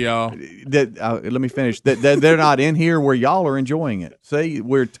 sorry, y'all. That let me finish. That they're not in here where y'all are enjoying it. See,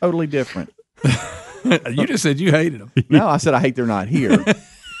 we're totally different. You just said you hated them. No, I said I hate they're not here.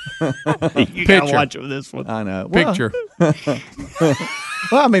 You gotta watch with this one. I know. Picture.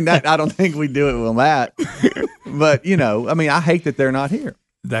 Well, I mean, I don't think we do it with that. But I hate that they're not here.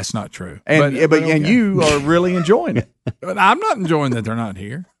 That's not true. And and okay. you are really enjoying it. But I'm not enjoying that they're not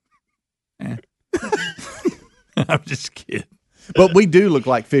here. I'm just kidding. But we do look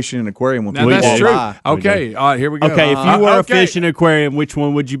like fish in an aquarium when Now we that's walk true. by. Okay, all right, here we go. Okay, if you were a okay. fish in an aquarium, which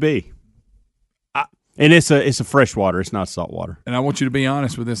one would you be? And it's a freshwater. It's not saltwater. And I want you to be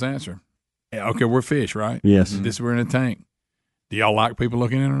honest with this answer. Yeah, okay, we're fish, right? Yes. We're in a tank. Do y'all like people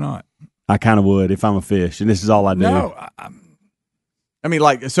looking in or not? I kind of would if I'm a fish, and this is all I do. No. I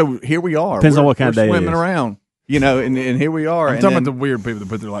mean, so here we are. Depends on We're- what kind of we're day it swimming is. around, and here we are. I'm and talking then- about the weird people that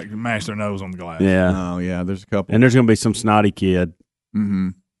put mash their nose on the glass. Yeah. Oh yeah, there's a couple. And there's going to be some snotty kid. Mm-hmm.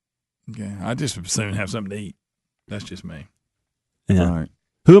 Okay, I just as soon have something to eat. That's just me. Yeah. All right.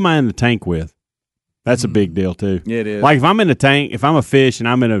 Who am I in the tank with? That's a big deal too. Yeah, it is. Like if I'm in a tank, if I'm a fish and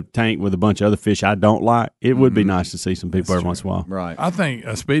I'm in a tank with a bunch of other fish I don't like, it would be nice to see some people every once in a while. Right. I think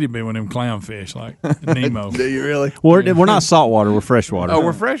Speedy be one of them clownfish like Nemo. Do you really? We're not saltwater. We're freshwater. Oh,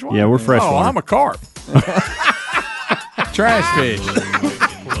 we're freshwater? Yeah, we're Oh, freshwater. I'm a carp. Trash fish.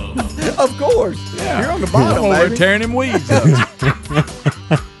 Of course. Yeah. You're on the bottom, I'm over baby. tearing them weeds up.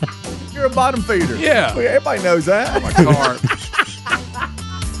 You're a bottom feeder. Yeah. Well, everybody knows that. I'm a carp.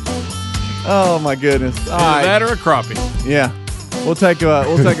 Oh my goodness. All Either right. that or a crappie. Yeah. We'll take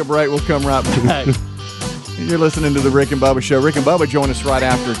a break. We'll come right back. You're listening to the Rick and Bubba Show. Rick and Bubba join us right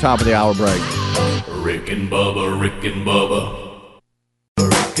after top of the hour break. Rick and Bubba, Rick and Bubba.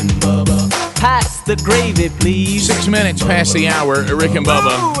 Pass the gravy, please. 6 minutes past the hour. Rick and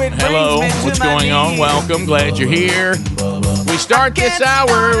Bubba. Ooh, it Hello. brings me to What's my going on? knees. Welcome. Glad you're here. We start this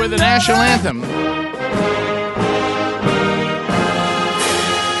hour with the national anthem.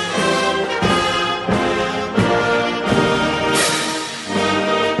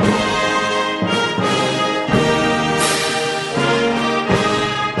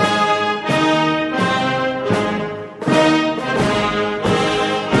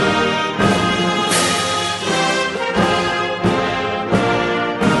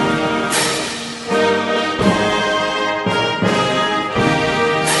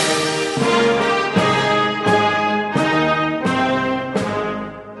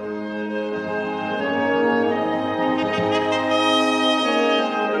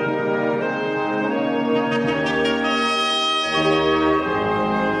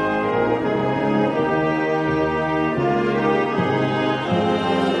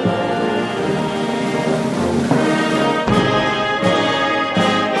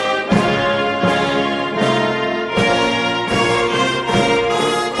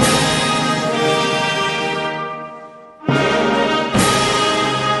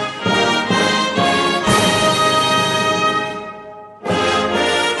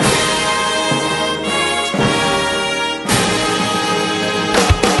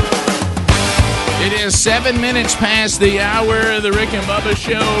 is 7 minutes past the hour of the Rick and Bubba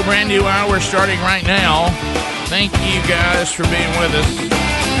Show. Brand new hour starting right now. Thank you guys for being with us.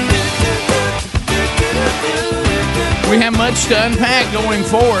 We have much to unpack going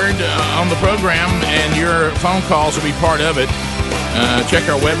forward on the program, and your phone calls will be part of it. Check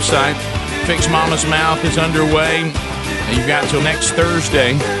our website. Fix Mama's Mouth is underway. And you've got until next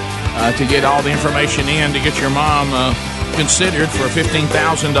Thursday to get all the information in to get your mom considered for a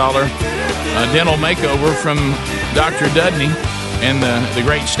 $15,000 dental makeover from Dr. Dudney and the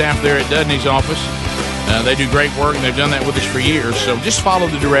great staff there at Dudney's office. They do great work, and they've done that with us for years. So just follow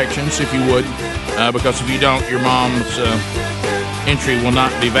the directions, if you would, because if you don't, your mom's entry will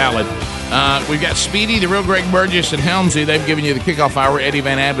not be valid. We've got Speedy, the real Greg Burgess, and Helmsy. They've given you the kickoff hour. Eddie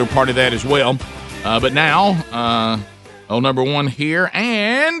Van Adler part of that as well. But now, old number one here,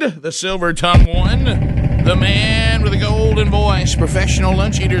 and the silver tongue one, the man with the golden voice, professional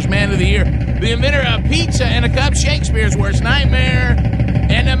lunch eaters man of the year, the inventor of pizza and a cup, Shakespeare's worst nightmare,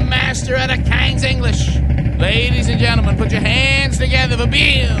 and the master of the King's English. Ladies and gentlemen, put your hands together for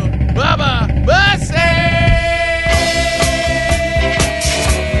Bill Bubba Bussey!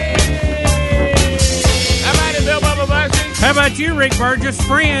 How about you, Rick Burgess?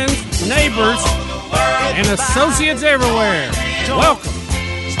 Friends, neighbors, and associates everywhere. Welcome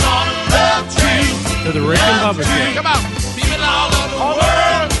to the Rick and Bubba Show. Come on. People all over the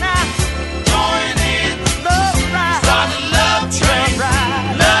world now. Join in the ride. Start the love train.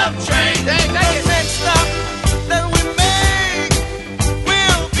 Love train. Take it. Next stop that we make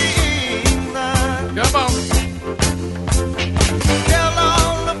will be England. Come on. Tell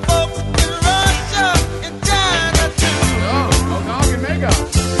all the folks in Russia and China too.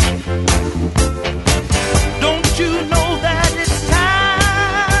 Don't you know that it's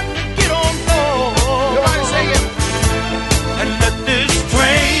time to get on board? Somebody sing it. And let this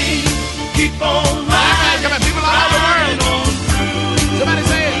train keep on riding. Come on, people all over the world. Somebody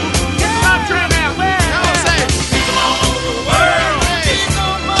say it. Love train now. Come on, say it. People all over the world.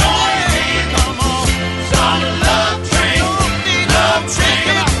 Join in. Come on. Start a love train. Love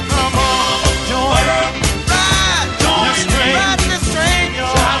train. Come on. Join in. Ride this train,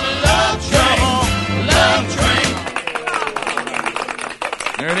 y'all. Start a love train.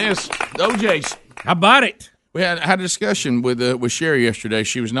 There it is. The OJs. How about it? We had a discussion with Sherry yesterday.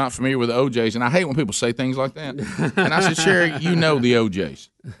 She was not familiar with the OJs, and I hate when people say things like that. And I said, Sherry, you know the OJs.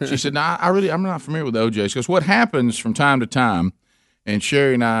 She said, no, I'm not familiar with the OJs. Because what happens from time to time, and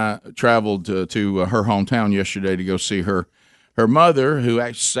Sherry and I traveled to her hometown yesterday to go see her mother, who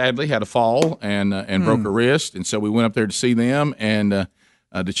actually sadly had a fall and broke her wrist. And so we went up there to see them and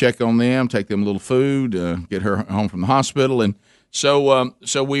to check on them, take them a little food, get her home from the hospital. And so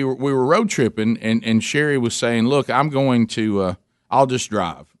we were road tripping, and Sherry was saying, look, I'm going to I'll just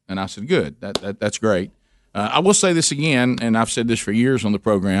drive. And I said, good, that's great. I will say this again, and I've said this for years on the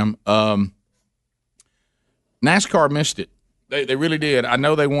program. NASCAR missed it. They really did. I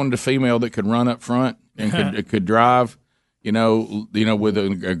know they wanted a female that could run up front and could drive, you know, with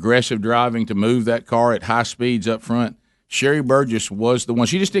an aggressive driving to move that car at high speeds up front. Sherry Burgess was the one.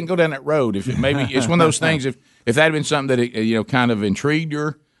 She just didn't go down that road. If maybe it's one of those things. If that had been something that kind of intrigued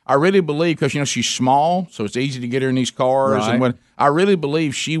her, I really believe, because she's small, so it's easy to get her in these cars. Right. And I really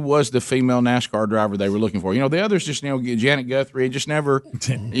believe she was the female NASCAR driver they were looking for. The others just Janet Guthrie just never,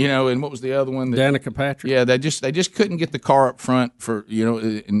 and what was the other one? Danica Patrick. Yeah, they just couldn't get the car up front for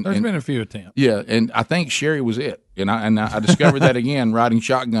There's been a few attempts. Yeah, and I think Sherry was it, and I discovered that again riding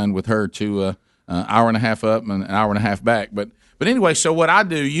shotgun with her to hour and a half up and an hour and a half back. But anyway, so what I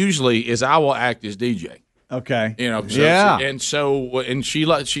do usually is I will act as DJ. Okay. Yeah. And she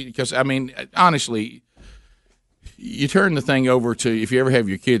because honestly, you turn the thing over to, if you ever have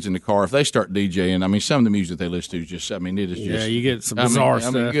your kids in the car, if they start DJing, some of the music they listen to is just, it is just. Yeah, you get some bizarre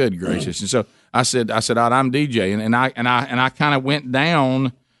stuff. Good gracious. And so I said, I'm DJing, and I kind of went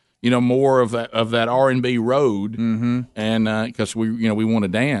down, more of that R&B road, and because we want to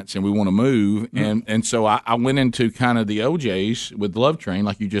dance and we want to move, and so I went into kind of the OJs with Love Train,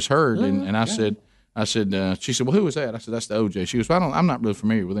 like you just heard, and I said. She said, well, who was that? I said, that's the OJ. She goes, well, I'm not really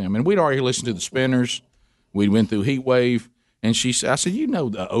familiar with them. And we'd already listened to the Spinners. We went through Heat Wave. And I said, you know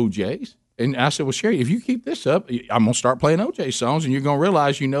the OJs. And I said, well, Sherry, if you keep this up, I'm going to start playing OJ songs, and you're going to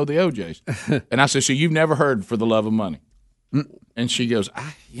realize you know the OJs. And I said, so you've never heard For the Love of Money? And she goes,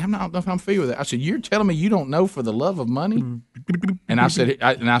 I don't know if I'm familiar with that. I said, you're telling me you don't know For the Love of Money? And I said,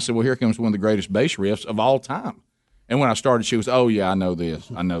 well, here comes one of the greatest bass riffs of all time. And when I started, she was, oh, yeah, I know this.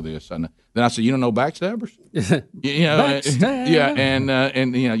 Then I said, you don't know Backstabbers? Backstab. Yeah,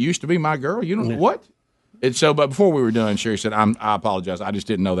 and used to be my girl. You don't know what? And so, but before we were done, Sherry said, "I apologize. I just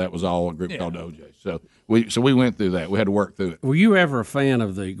didn't know that was all a group called OJ." So we went through that. We had to work through it. Were you ever a fan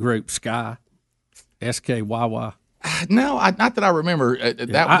of the group Sky? SKYY? No, not that I remember.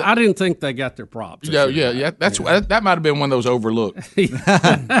 I didn't think they got their props. Yeah. That might have been one of those overlooked. They're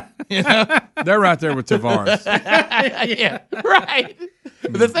right there with Tavares. Yeah, right.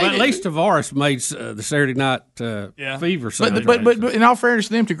 But at least Tavares made the Saturday Night Fever song. But in all fairness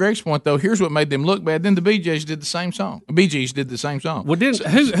to them, to Greg's point, though, here's what made them look bad. Then the Bee Gees did the same song. Well,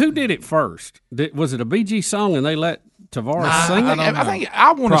 who did it first? Was it a Bee Gees song and they let Tavares sing it? I think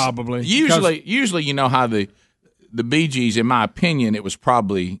I want to probably. Usually, you know how the Bee Gees, in my opinion, it was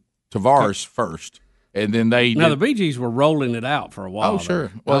probably Tavares first. And then the Bee Gees were rolling it out for a while. Oh,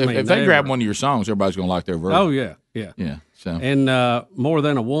 sure. Well, if they grab one of your songs, everybody's going to like their version. Oh, yeah. So and More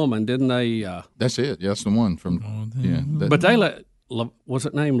Than a Woman, didn't they? That's it. Yeah, that's the one from. But they let was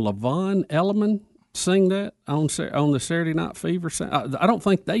it named Levon Elliman sing that on the Saturday Night Fever? I don't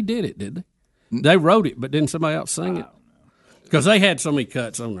think they did it, did they? They wrote it, but didn't somebody else sing it? Because they had so many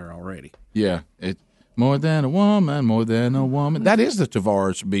cuts on there already. Yeah, More Than a Woman, More Than a Woman. That is the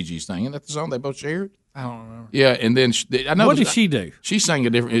Tavares Bee Gees thing. Isn't that the song they both shared? I don't remember. Yeah, and then I know. What did she do? She sang a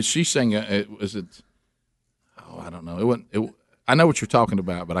different. She sang was it? Oh, I don't know. It wasn't. I know what you're talking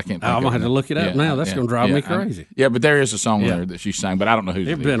about, but I can't. I'm gonna have to look it up now. That's gonna drive me crazy. Yeah, but there is a song there that she sang, but I don't know who's.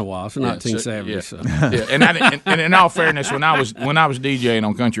 It's been a while. It's 1970. And in all fairness, when I was DJing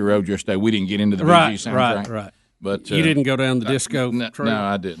on Country Road yesterday, we didn't get into the Bee Gees soundtrack. Right. But you didn't go down the disco. No,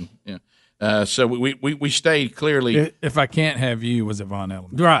 I didn't. Yeah. So we stayed clearly. If I Can't Have You was Yvonne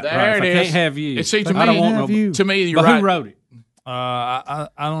Elliman. Right. There If it I is. Can't Have You. See, I don't want no. To me, you're but right. Who wrote it? I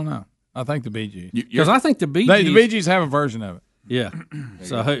don't know. I think the Bee Gees. Because I think the Bee Gees. The Bee Gees have a version of it. Yeah.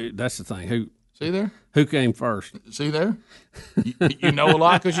 So that's the thing. Who? See there? Who came first? See there? You know a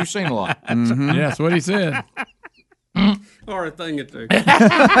lot because you've seen a lot. Mm-hmm. Yeah, that's what he said. Or a thing or two.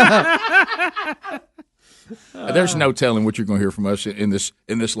 There's no telling what you're going to hear from us in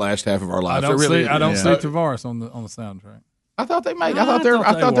this last half of our lives. I don't see Tavares on the soundtrack. I thought they made. I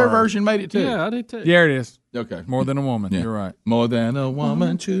thought their version made it too. Yeah, I did too. Yeah, it is. Okay. More Than a Woman. Yeah. You're right. More than a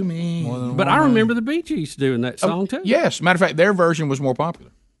woman to me. But I remember the Bee Gees doing that song too. Yes, matter of fact, their version was more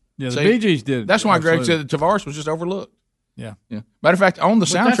popular. Yeah, the Bee Gees did. That's why Greg said that Tavares was just overlooked. Yeah. Matter of fact, on the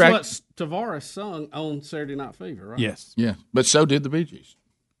soundtrack, that's what Tavares sung on Saturday Night Fever, right? Yes. Yeah, but so did the Bee Gees.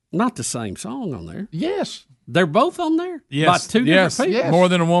 Not the same song on there. Yes. They're both on there? Yes. By two different people? Yes. More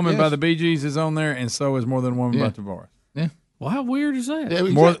Than a Woman by the Bee Gees is on there, and so is More Than a Woman by Tavares. Yeah. Well, how weird is that?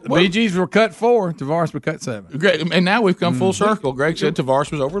 Bee Gees were cut 4, Tavares were cut 7. Great, and now we've come full circle. Greg said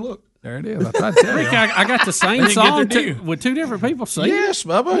Tavares was overlooked. There it is. I tried to tell you. I got the same song with two different people singing. Yes,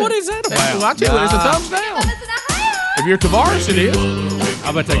 Bubba. What is that about? Well, I tell you, it's a thumbs down. If you're Tavares, it is.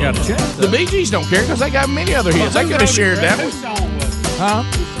 I bet they got a check. The Bee Gees don't care because they got many other hits. They could have shared that one. Huh?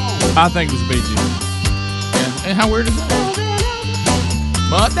 I think it was the Bee Gees. Yeah. And how weird is that?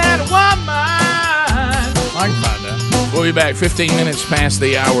 More than a woman. I can find out. We'll be back 15 minutes past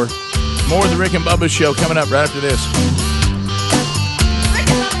the hour. More of the Rick and Bubba Show coming up right after this.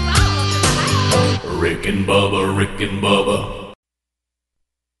 Rick and Bubba, Rick and Bubba.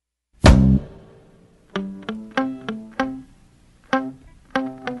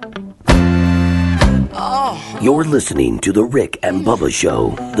 You're listening to The Rick and Bubba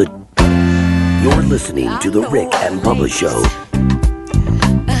Show. You're listening to The Rick and Bubba Show.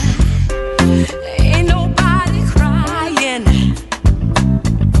 Ain't nobody crying.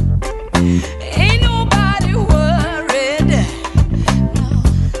 Ain't nobody worried. No.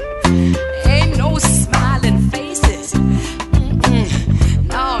 Ain't no smiling faces.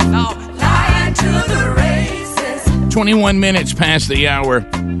 No. Lying to the races. 21 minutes past the hour.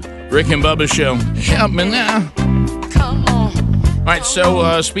 Rick and Bubba Show. Help me now. Come on. All right,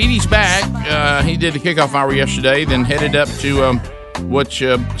 so Speedy's back. He did the kickoff hour yesterday, then headed up to which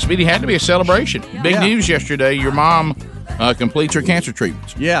Speedy had to be a celebration. Big news yesterday. Your mom completes her cancer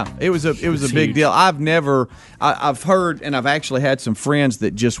treatments. Yeah, it was a big deal. I've heard, and I've actually had some friends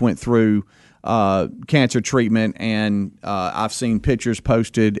that just went through cancer treatment, and I've seen pictures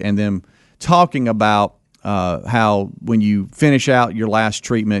posted and them talking about how when you finish out your last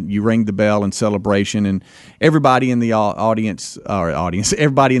treatment, you ring the bell in celebration, and everybody in the everybody in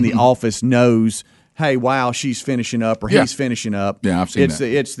the office knows, hey, wow, she's finishing up or he's finishing up. Yeah, I've seen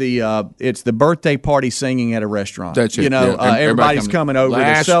that. It's the birthday party singing at a restaurant. That's it. You know, everybody's coming over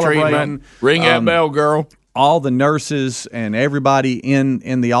to celebrate. Ring that bell, girl. All the nurses and everybody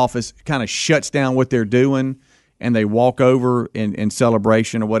in the office kind of shuts down what they're doing, and they walk over in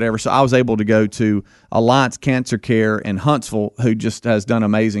celebration or whatever. So I was able to go to Alliance Cancer Care in Huntsville, who just has done an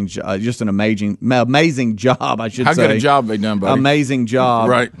amazing job. I should say. How good a job they done, buddy? Amazing job.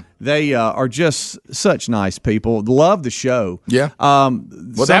 Right. They are just such nice people. Love the show. Yeah. Well,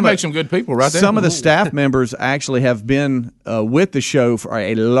 that makes some good people right there. Some of the staff members actually have been with the show for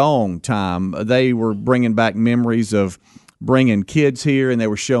a long time. They were bringing back memories of bringing kids here, and they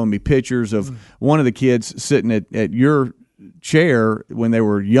were showing me pictures of one of the kids sitting at your chair when they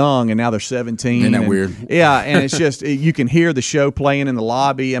were young, and now they're 17. Isn't that weird? Yeah, and it's just you can hear the show playing in the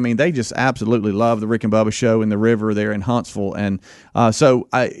lobby. I mean, they just absolutely love the Rick and Bubba show in the river there in Huntsville, and so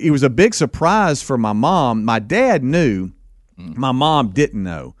it was a big surprise for my mom. My dad knew, my mom didn't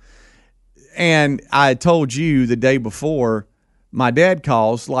know, and I had told you the day before. My dad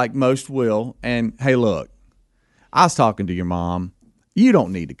calls, like most will, and hey, look, I was talking to your mom. You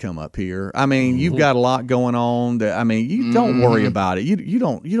don't need to come up here. I mean, you've got a lot going on. You don't worry about it. You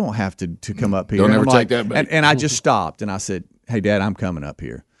don't have to come up here. Don't ever I'm take that back. And I just stopped and I said, "Hey, Dad, I'm coming up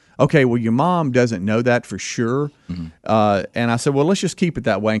here." Okay, well, your mom doesn't know that for sure. And I said, well, let's just keep it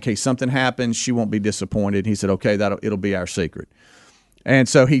that way in case something happens. She won't be disappointed. He said, okay, it'll be our secret. And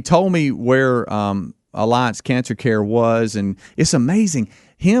so he told me where Alliance Cancer Care was, and it's amazing.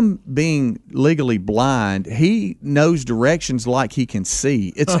 Him being legally blind, he knows directions like he can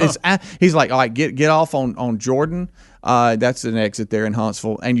see. He's like, all right, get off on Jordan. That's an exit there in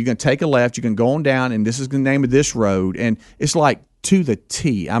Huntsville, and you're going to take a left. You can go on down, and this is the name of this road, and it's like to the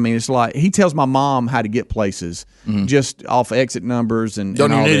T. I mean, it's like he tells my mom how to get places just off exit numbers and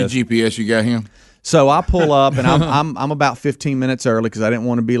don't and you all need this. a GPS? You got him. So I pull up, and I'm about 15 minutes early because I didn't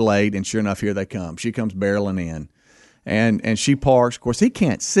want to be late. And sure enough, here they come. She comes barreling in, and she parks. Of course, he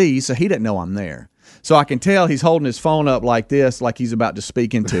can't see, so he doesn't know I'm there. So I can tell he's holding his phone up like this, like he's about to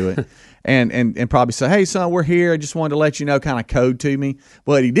speak into it, and probably say, "Hey, son, we're here. I just wanted to let you know," kind of code to me.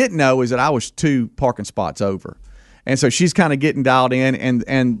 What he didn't know is that I was 2 parking spots over. And so she's kind of getting dialed in,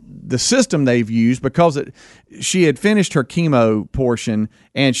 and the system they've used, because she had finished her chemo portion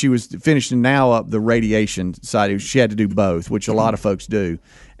and she was finishing now up the radiation side. She had to do both, which a lot of folks do.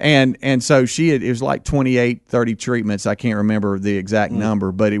 And so it was like 28, 30 treatments. I can't remember the exact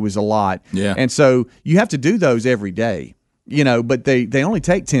number, but it was a lot. Yeah. And so you have to do those every day, but they only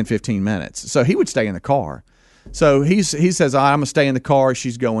take 10, 15 minutes. So he would stay in the car. So he says, I'm going to stay in the car.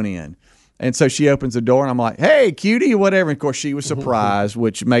 She's going in. And so she opens the door, and I'm like, "Hey, cutie," or whatever. And of course, she was surprised,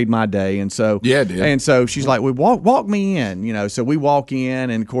 which made my day. And so, yeah, it did. And so she's like, "Well, walk me in," So we walk in,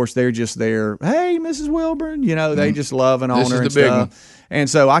 and of course, they're just there. "Hey, Mrs. Wilburn," they just loving on her and stuff. And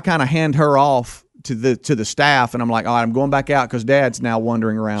so I kind of hand her off to the staff, and I'm like, "All right, I'm going back out because Dad's now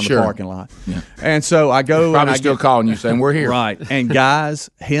wandering around the parking lot." Yeah. And so I go, probably and still calling you saying we're here, right? And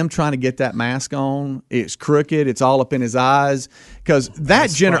guys, him trying to get that mask on, it's crooked, it's all up in his eyes. Because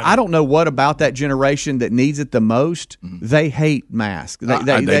I don't know what about that generation that needs it the most. They hate masks.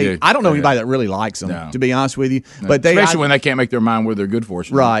 They do. I don't know anybody that really likes them, to be honest with you. No. But especially when they can't make their mind where they're good for.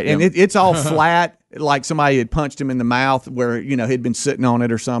 Right, and it's all flat, like somebody had punched him in the mouth where he'd been sitting on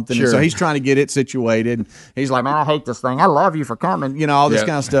it or something. Sure. And so he's trying to get it situated. He's like, "Man, I hate this thing. I love you for coming." All this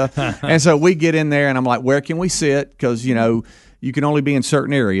kind of stuff. And so we get in there, and I'm like, "Where can we sit?" Because you can only be in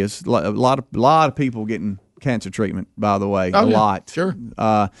certain areas. A lot of people getting cancer treatment, by the way, a lot. Sure.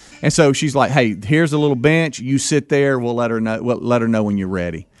 And so she's like, "Hey, here's a little bench. You sit there. We'll let her know. We'll let her know when you're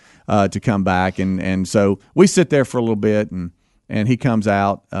ready to come back." And so we sit there for a little bit, and he comes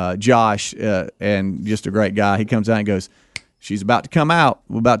out, Josh, and just a great guy. He comes out and goes, "She's about to come out.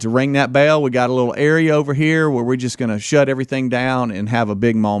 We're about to ring that bell. We got a little area over here where we're just going to shut everything down and have a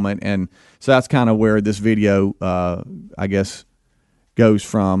big moment." And so that's kind of where this video, I guess, goes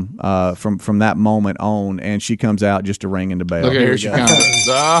from that moment on, and she comes out just to ring in the bell. Look at here she comes.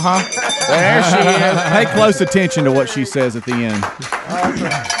 There she is. Pay close attention to what she says at the end.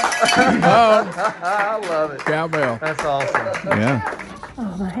 I love it. Cowbell. That's awesome. Yeah.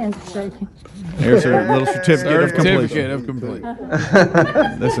 Oh, my hand's shaking. There's her little certificate of completion.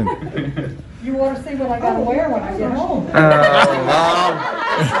 Listen. You want to see what I got to wear when I get home?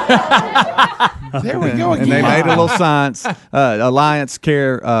 There we go again. And they made a little science, Alliance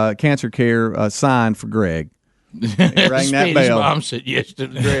Cancer Care sign for Greg. Rang that bell. Mom said yes to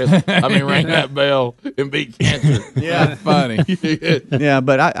the dress. Ring that bell and beat cancer. Yeah, that's funny. Yeah,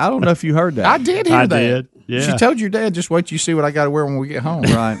 but I don't know if you heard that. I did hear that. Did. Yeah. She told your dad, "Just wait till you see what I got to wear when we get home."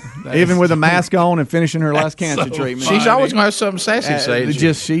 Right. Even with a mask on and finishing her last cancer treatment. She's always going to have something sassy to say. It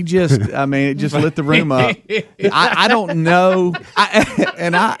just lit the room up. I don't know.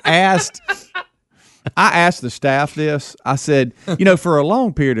 I asked I asked the staff this. I said, for a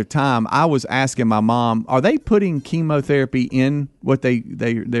long period of time, I was asking my mom, are they putting chemotherapy in what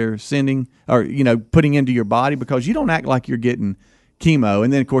they're sending or, putting into your body? Because you don't act like you're getting chemo.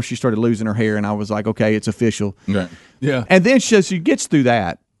 And then, of course, she started losing her hair, and I was like, okay, it's official. Right. Yeah. And then she gets through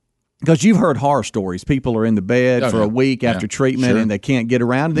that. Because you've heard horror stories. People are in the bed for a week after treatment, and they can't get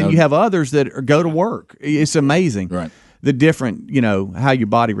around. And then you have others that go to work. It's amazing. Right. The different, how your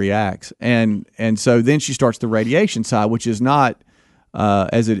body reacts. And so then she starts the radiation side, which is not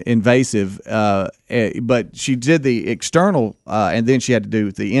as invasive. But she did the external, and then she had to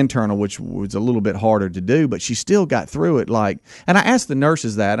do the internal, which was a little bit harder to do. But she still got through it. And I asked the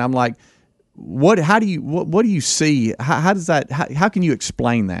nurses that. I'm like, what do you see? How does that? How can you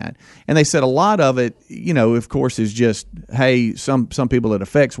explain that? And they said a lot of it, of course, is just, hey, some people it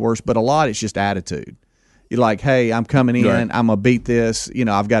affects worse, but a lot it's just attitude. You're like, hey, I'm coming in, I'm gonna beat this.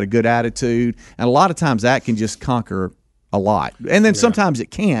 I've got a good attitude, and a lot of times that can just conquer a lot, and then sometimes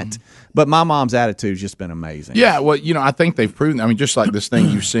it can't. But my mom's attitude's just been amazing. Yeah, well, I think they've proven. I mean, just like this thing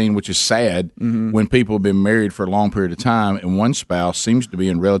you've seen, which is sad, when people have been married for a long period of time, and one spouse seems to be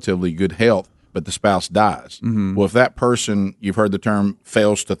in relatively good health, but the spouse dies. Well, if that person, you've heard the term,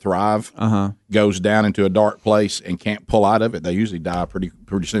 fails to thrive, goes down into a dark place and can't pull out of it, they usually die pretty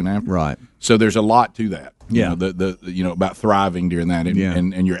soon after. Right. So there's a lot to that. Yeah. About thriving during that,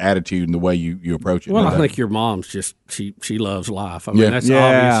 and your attitude and the way you approach it. Well, I think your mom's just she loves life. I mean, that's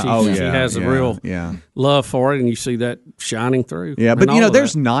obvious. She has a real love for it, and you see that shining through. Yeah, but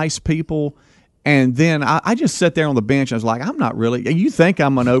there's nice people. And then I just sat there on the bench. I was like, I'm not really. You think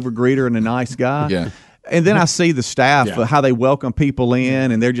I'm an overgreeter and a nice guy? Yeah. And then I see the staff, how they welcome people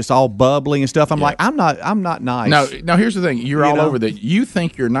in, and they're just all bubbly and stuff. I'm like, I'm not nice. No, here's the thing. You're all over that. You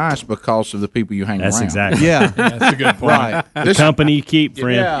think you're nice because of the people you hang around. That's exactly. Yeah. That's a good point. Right. The company you keep,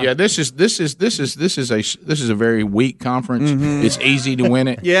 friend. Yeah. This is a very weak conference. It's easy to win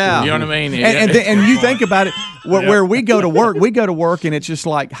it. Yeah. You know what I mean? And you think about it, where we go to work, and it's just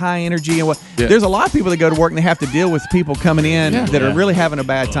like high energy and what. Yeah. There's a lot of people that go to work and they have to deal with people coming in that are really having a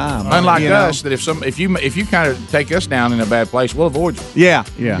bad time. Unlike us, that if you kind of take us down in a bad place, we'll avoid you. Yeah.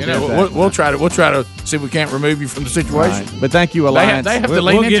 We'll try to see if we can't remove you from the situation. Right. But thank you, Alliance. They have to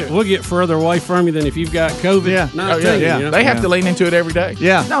lean into it. We'll get further away from you than if you've got COVID-19. They have to lean into it every day.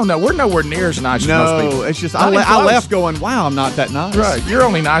 Yeah. No, we're nowhere near as nice as most people. No, it's just I left going, wow, I'm not that nice. Right. You're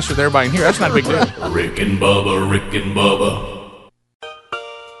only nice with everybody in here. That's not a big deal. Rick and Bubba.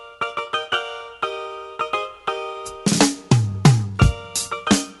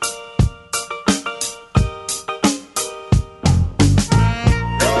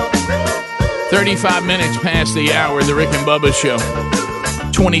 35 minutes past the hour of the Rick and Bubba Show.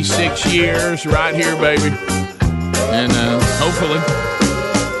 26 years right here, baby. And hopefully,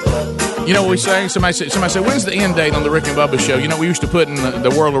 you know what we say? Somebody said, when's the end date on the Rick and Bubba Show? You know, we used to put in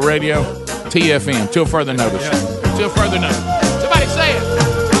the world of radio, TFM, till further notice. Yeah. Till further notice. Somebody say it.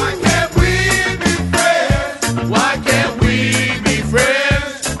 Why can't we be friends? Why can't we be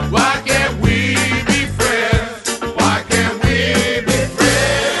friends? Why can't we be friends? Why can't we be friends?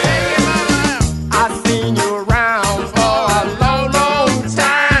 I've seen you around for a long, long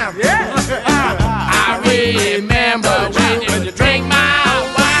time. Yeah. I remember when you drank my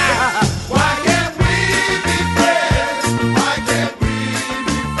wine. Why can't we be friends? Why can't we be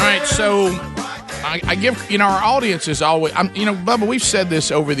friends? All right, so I give, our audience is always, Bubba, we've said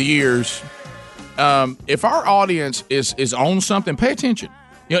this over the years. If our audience is on something, pay attention.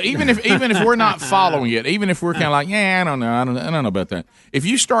 Even if we're not following it, even if we're kind of like, I don't know about that. If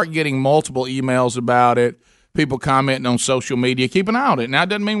you start getting multiple emails about it, people commenting on social media, keep an eye on it. Now, it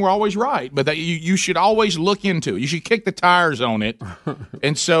doesn't mean we're always right, but that you should always look into it. You should kick the tires on it.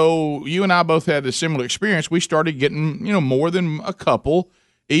 And so you and I both had a similar experience. We started getting, more than a couple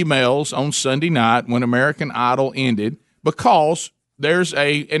emails on Sunday night when American Idol ended, because there's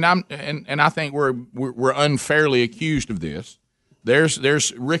and I think we're unfairly accused of this.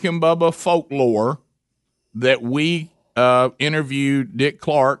 There's Rick and Bubba folklore that we interviewed Dick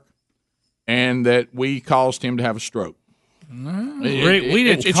Clark and that we caused him to have a stroke. We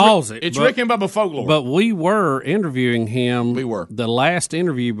didn't cause it. It's Rick and Bubba folklore. But we were interviewing him. We were. The last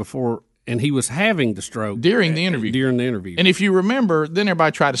interview before, and he was having the stroke. During the interview. And if you remember, then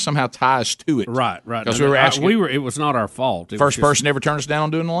everybody tried to somehow tie us to it. Right. Because we were asking. It was not our fault. First person ever turned us down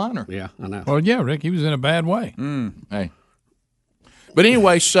on doing the liner. Yeah, I know. Well, yeah, Rick, he was in a bad way. Hey. But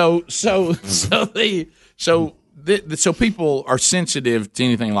anyway, so people are sensitive to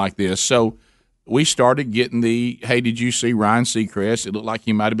anything like this. So we started getting hey, did you see Ryan Seacrest? It looked like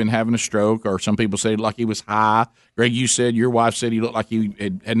he might have been having a stroke, or some people said it looked like he was high. Greg, your wife said he looked like he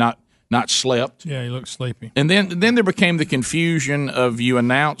had not not slept. Yeah, he looked sleepy. And then there became the confusion of you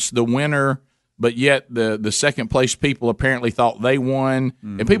announce the winner, but yet the second place people apparently thought they won,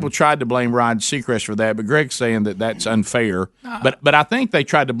 and people tried to blame Ryan Seacrest for that. But Greg's saying that that's unfair. But I think they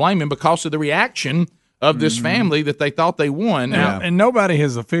tried to blame him because of the reaction of this family that they thought they won. And nobody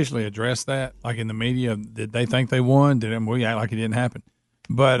has officially addressed that, like in the media. Did they think they won? Did we act like it didn't happen?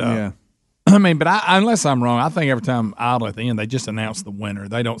 But I mean, but unless I'm wrong, I think every time Idol at the end, they just announce the winner.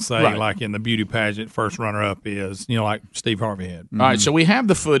 They don't say like in the beauty pageant, first runner up is like Steve Harvey had. All right, so we have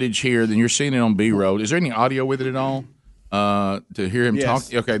the footage here. Then you're seeing it on B-roll. Is there any audio with it at all to hear him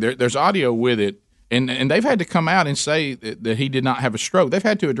talk? Okay, there's audio with it, and they've had to come out and say that he did not have a stroke. They've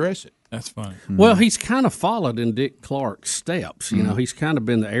had to address it. That's funny. Well, he's kind of followed in Dick Clark's steps. You know, he's kind of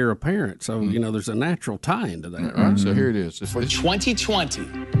been the heir apparent. So, there's a natural tie into that, right? So here it is. For 2020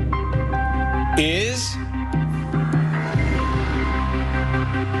 is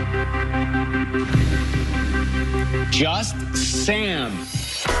Just Sam.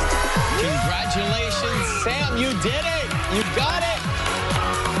 Congratulations, Sam. You did it. You got it.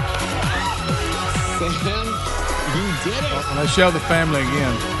 Sam, you did it. Let's show the family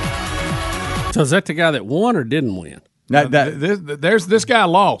again. So is that the guy that won or didn't win? There's this guy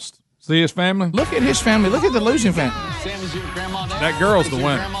lost. See his family? Look at his family. Look at the losing family. Sam, is your grandma there? That girl's the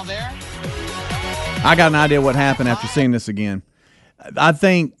winner. Grandma there? I got an idea what happened after seeing this again. I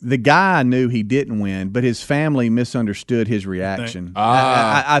think the guy knew he didn't win, but his family misunderstood his reaction.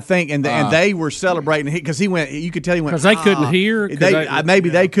 I think, and they were celebrating because he went. You could tell he went because they couldn't hear. Maybe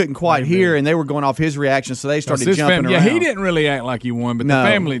they couldn't quite hear, and they were going off his reaction, so they started jumping around. Yeah, he didn't really act like he won, but the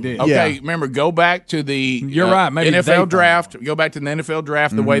family did. Okay, remember, go back to the You're right. Maybe NFL draft. Go back to the NFL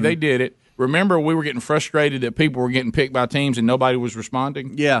draft. The way they did it. Remember, we were getting frustrated that people were getting picked by teams and nobody was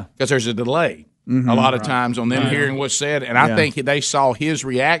responding. Yeah, because there's a delay. A lot of times on them hearing what's said, and I think they saw his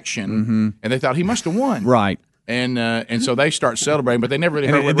reaction and they thought he must have won, right? And so they start celebrating, but they never really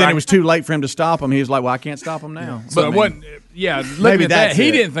heard. And then it was too late for him to stop him. He was like, "Well, I can't stop him now." So it wasn't. Yeah, maybe that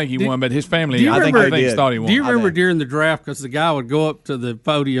he didn't think he won, but his family, I think thought he won. Do you remember during the draft because the guy would go up to the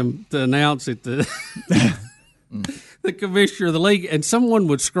podium to announce it? The commissioner of the league, and someone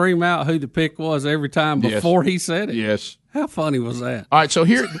would scream out who the pick was every time before he said it. Yes. How funny was that? All right,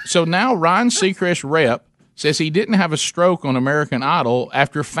 so now Ryan Seacrest rep says he didn't have a stroke on American Idol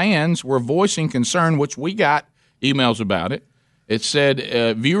after fans were voicing concern, which we got emails about it. It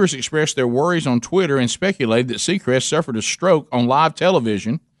said viewers expressed their worries on Twitter and speculated that Seacrest suffered a stroke on live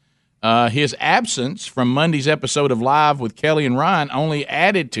television. His absence from Monday's episode of Live with Kelly and Ryan only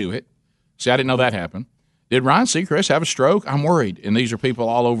added to it. See, I didn't know that happened. Did Ryan Seacrest have a stroke? I'm worried. And these are people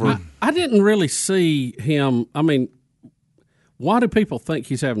all over. I didn't really see him. I mean, why do people think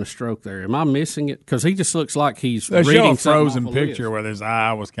he's having a stroke there? Am I missing it? Because he just looks like he's reading a frozen picture where his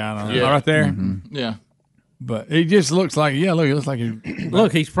eye was kind of right there. Yeah. But he just looks like, he looks like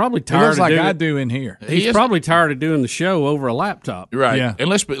he's probably tired. He looks like I do in here. He's probably tired of doing the show over a laptop. Right. Yeah. And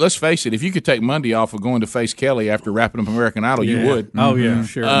let's face it, if you could take Monday off of going to face Kelly after wrapping up American Idol, you would. Oh, yeah,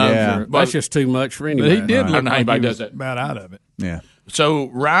 sure. Sure. But that's just too much for anybody. But he did look like anybody he does was that. about out of it. Yeah.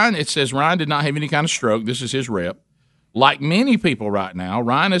 So it says Ryan did not have any kind of stroke. This is his rep. Like many people right now,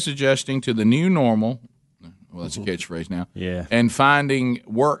 Ryan is adjusting to the new normal. Well, that's a catchphrase now. Yeah. And finding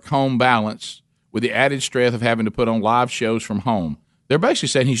work-home balance with the added stress of having to put on live shows from home. They're basically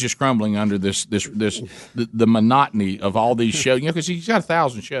saying he's just crumbling under the monotony of all these shows. Because he's got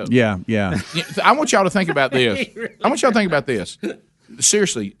 1,000 shows. Yeah. I want y'all to think about this.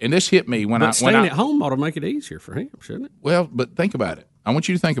 Seriously, and this hit me when staying at home ought to make it easier for him, shouldn't it? Well, but think about it. I want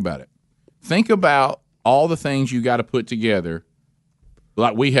you to think about it. Think about all the things you got to put together,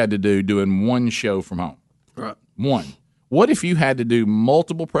 like we had to do doing one show from home. Right. One. What if you had to do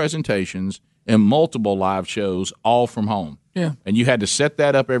multiple presentations and multiple live shows all from home? Yeah. And you had to set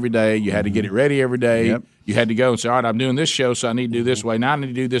that up every day. You had to get it ready every day. Yep. You had to go and say, all right, I'm doing this show, so I need to do this way. Now I need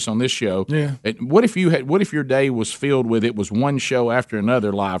to do this on this show. Yeah. And what if your day was filled with it was one show after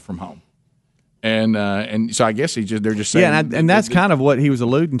another live from home? And so I guess they're just saying. Yeah, and that's kind of what he was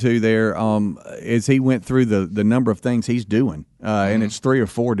alluding to there. Is he went through the number of things he's doing, and it's 3 or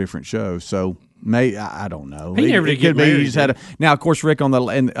 4 different shows. So I don't know. He never did get married. He just had now, of course, Rick on the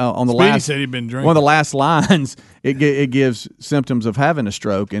Speedy last said he'd been drinking. one of the last lines. It gives symptoms of having a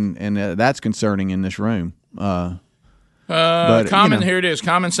stroke, and that's concerning in this room. Here it is.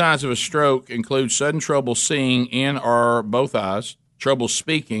 Common signs of a stroke include sudden trouble seeing in or both eyes, trouble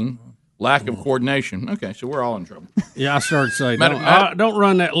speaking, lack of coordination. Okay, so we're all in trouble. Yeah, I started saying, don't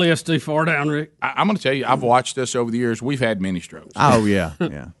run that list too far down, Rick. I'm going to tell you, I've watched this over the years. We've had many strokes. Oh, yeah.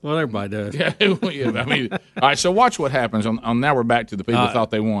 Well, everybody does. Yeah, I mean, all right, so watch what happens. Now we're back to the people who thought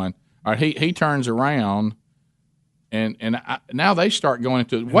they won. All right, he turns around, and now they start going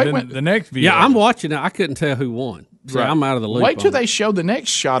into the next video. Yeah, I'm watching it. I couldn't tell who won. So Right. I'm out of the loop. Wait till on it. they show the next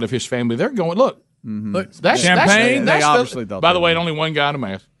shot of his family. They're going, look, look, that's Champagne? That's They obviously thought by the they way, were. only one guy in a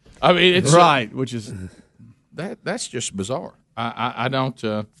mask. I mean, it's Right, which is that's just bizarre. I don't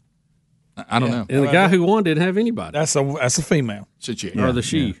know. And the guy who won didn't have anybody. That's a female. It's a chick. Or the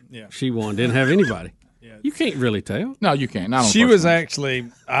she. Yeah. She won. Didn't have anybody. You can't really tell. No, you can't. Not on She first was one.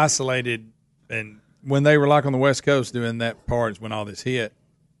 actually isolated, and when they were like on the West Coast doing that part is when all this hit,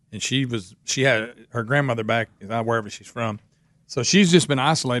 and she had her grandmother back wherever she's from, so she's just been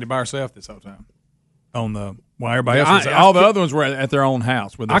isolated by herself this whole time. While everybody else, all the other ones were at their own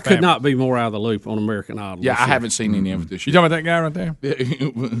house with their I could family. not be more out of the loop on American Idol. Yeah, this I year. haven't seen any of it this You year. talking about that guy right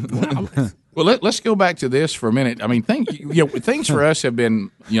there? Well, let's go back to this for a minute. I mean, things for us have been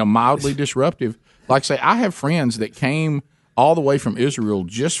mildly disruptive. Like I say, I have friends that came all the way from Israel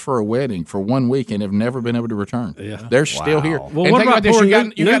just for a wedding for 1 week and have never been able to return. Yeah. They're still here. Well, and what think about about this, poor you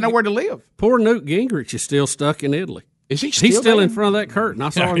got Newt- nowhere to live. Poor Newt Gingrich is still stuck in Italy. Is he He's still still there? in front of that curtain. I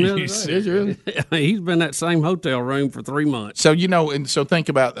saw him the other Is day. he really? He's been in that same hotel room for 3 months. So, and so think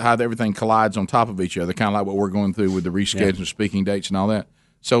about how everything collides on top of each other, kind of like what we're going through with the rescheduling speaking dates and all that.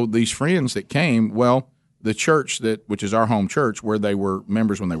 So these friends that came, well, the church which is our home church, where they were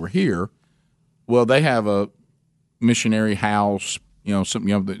members when they were here, well, they have a missionary house,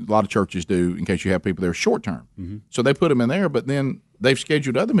 something a lot of churches do in case you have people there short term. Mm-hmm. So they put them in there, but then they've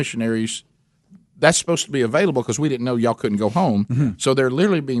scheduled other missionaries. That's supposed to be available because we didn't know y'all couldn't go home. Mm-hmm. So they're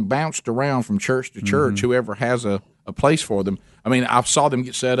literally being bounced around from church to church, whoever has a place for them. I mean, I saw them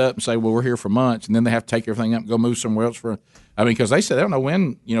get set up and say, well, we're here for months, and then they have to take everything up and go move somewhere else because they said, I don't know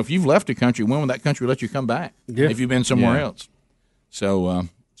when, if you've left a country, when will that country let you come back if you've been somewhere else? So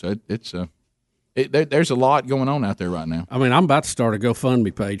there's a lot going on out there right now. I mean, I'm about to start a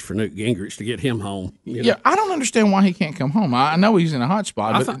GoFundMe page for Newt Gingrich to get him home. Yeah, I don't understand why he can't come home. I know he's in a hot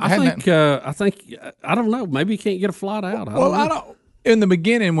spot, but I think I don't know. Maybe he can't get a flight out. I don't. In the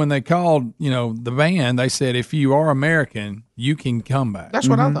beginning, when they called, the band, they said if you are American, you can come back. That's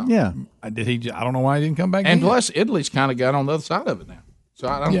what I thought. yeah. Did he? I don't know why he didn't come back. And then. plus, Italy's kind of got on the other side of it now. So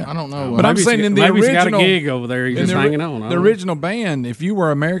I don't know. But I'm saying in the maybe original, he's got a gig over there. He's in just the, hanging on. I The don't original band, if you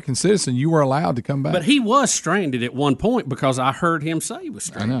were an American citizen, you were allowed to come back. But he was stranded at one point because I heard him say he was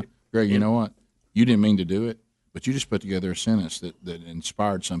I stranded. know, Greg. You know what? You didn't mean to do it, but you just put together a sentence that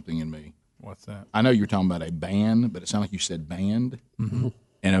inspired something in me. What's that? I know you're talking about a band, but it sounded like you said band. Mm-hmm.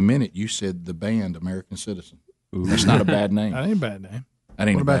 In a minute, you said the band American Citizen. Ooh. That's not a bad name. That ain't a bad name. That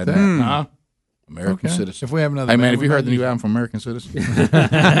ain't what a about bad that? name. Huh? American Okay. Citizen. If we have another hey, man, band, have you we heard the might new album from American Citizen? There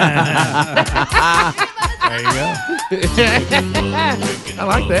you go. I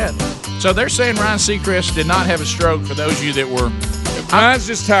like that. So they're saying Ryan Seacrest did not have a stroke, for those of you that were. Ryan's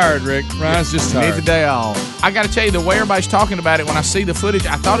just tired, Rick. Ryan's just tired. Needs a day off. I got to tell you, the way everybody's talking about it, when I see the footage,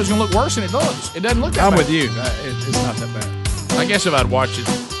 I thought it was going to look worse than it does. It doesn't look that I'm bad. with you. It's not that bad. I guess if I'd watched it,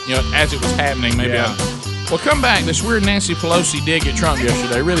 as it was happening, maybe Well, come back. This weird Nancy Pelosi dig at Trump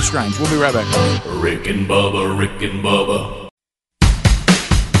yesterday. Really strange. We'll be right back. Rick and Bubba, Rick and Bubba.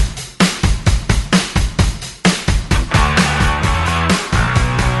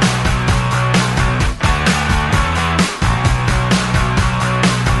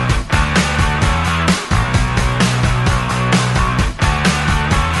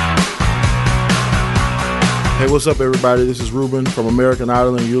 Hey, what's up, everybody? This is Ruben from American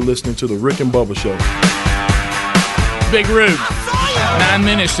Idol, and you're listening to The Rick and Bubba Show. Big Rube. 9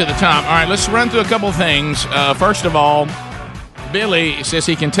 minutes to the time. All right, let's run through a couple things. First of all, Billy says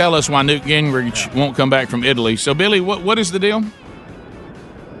he can tell us why Newt Gingrich won't come back from Italy. So, Billy, what is the deal?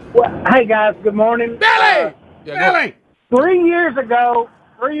 Well, hey, guys, good morning. Billy! Billy! 3 years ago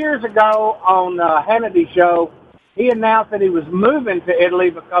on Hannity Show, he announced that he was moving to Italy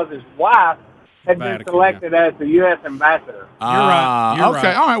because his wife had been selected as the U.S. ambassador. You're right.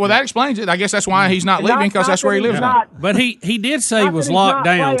 Okay. All right. Well, that explains it. I guess that's why he's not leaving, because that's where he lives now. But he did say he was locked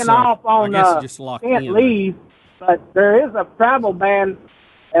down, so Off on, I guess he just locked can't in. leave, but there is a travel ban,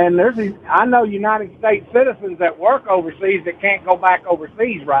 and I know United States citizens that work overseas that can't go back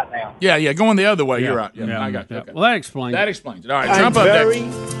overseas right now. Yeah, going the other way. You're right. Yeah, I got you. Okay. Well, that explains That it. explains it. All right, I'm Trump very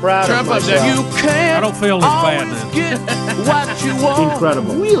update. proud Trump of update. myself. I don't feel as bad now. What you want.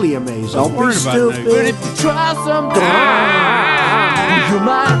 Incredible. Really amazing. Don't worry about Newt. But if you try sometime, you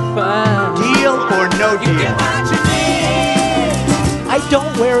might find Deal or no deal? I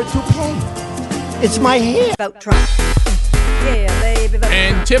don't wear a toupee. It's my hair. Vote Trump. Yeah, baby. Vote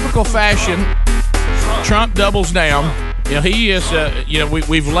In typical fashion, Trump doubles down. He is.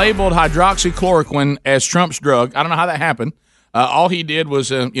 We've labeled hydroxychloroquine as Trump's drug. I don't know how that happened. All he did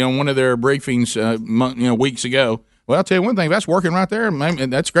was, one of their briefings, weeks ago. Well, I'll tell you one thing. That's working right there. Man,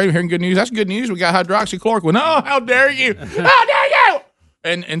 that's great. Hearing good news. That's good news. We got hydroxychloroquine. Oh, how dare you! How dare you!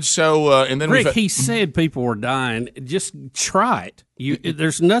 And so and then Rick, he said people were dying. Just try it.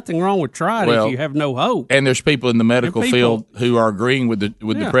 There's nothing wrong with trying it if you have no hope. And there's people in the medical field who are agreeing with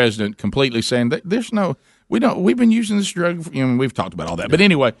the president, completely saying that there's no. We've been using this drug. We've talked about all that. But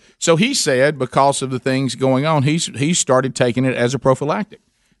anyway, so he said because of the things going on, he started taking it as a prophylactic.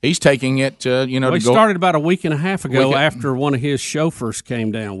 He's taking it to, he started about a week and a half ago after one of his chauffeurs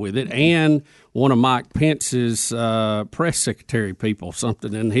came down with it, and one of Mike Pence's press secretary people,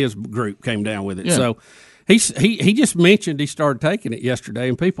 something in his group, came down with it. Yeah. So he just mentioned he started taking it yesterday,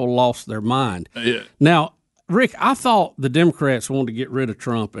 and people lost their mind. Yeah. Now, Rick, I thought the Democrats wanted to get rid of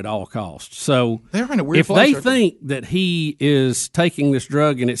Trump at all costs. So they're in a weird if they think that he is taking this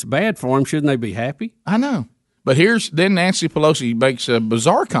drug and it's bad for him, shouldn't they be happy? I know. But then Nancy Pelosi makes a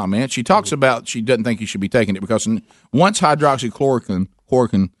bizarre comment. She talks about she doesn't think he should be taking it because once hydroxychloroquine,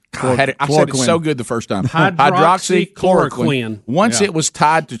 I said it so good the first time. Hydroxychloroquine. Once it was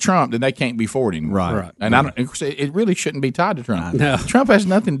tied to Trump, then they can't be for it anymore. Right. And it really shouldn't be tied to Trump. No. Trump has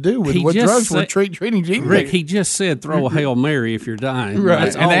nothing to do with what drugs we're treating. Rick, he just said throw a Hail Mary if you're dying.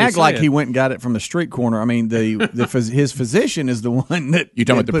 Right. And act like he went and got it from the street corner. I mean, his physician is the one that you're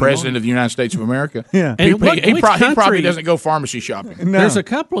talking about the president of the United States of America. Yeah. He probably doesn't go pharmacy shopping. No. There's a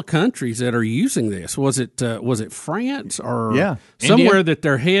couple of countries that are using this. Was it France or somewhere India? That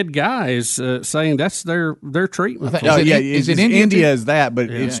their head guy is saying that's their treatment? Is it India? India is that,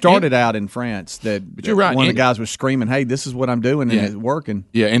 but it started out in France. But you're right. One of the guys was screaming, "Hey, this is what I'm doing, and it's working."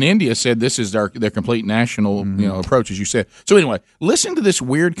 Yeah, and India said this is their complete national approach, as you said. So anyway, listen to this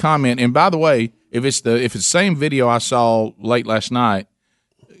weird comment. And by the way, if it's the same video I saw late last night,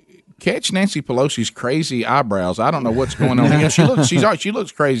 catch Nancy Pelosi's crazy eyebrows. I don't know what's going on. She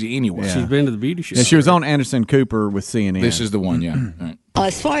looks crazy anyway. She's been to the beauty shop. And she was on Anderson Cooper with CNN. This is the one, yeah. Right.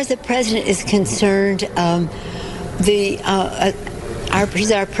 As far as the president is concerned, he's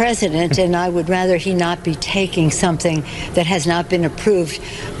our president, and I would rather he not be taking something that has not been approved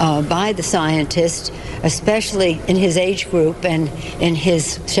by the scientists, especially in his age group and in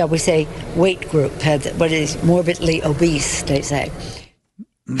his, shall we say, weight group, what is morbidly obese, they say.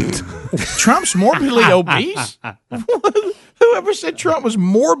 Trump's morbidly obese? Whoever said Trump was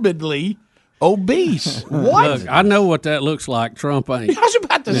morbidly obese? What? Look, I know what that looks like. Trump ain't. I was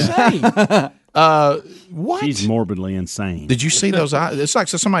about to say. What? He's morbidly insane. Did you see those eyes? It's like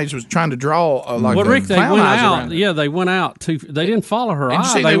somebody was trying to draw Rick, they went out. Yeah, they went out. They didn't follow her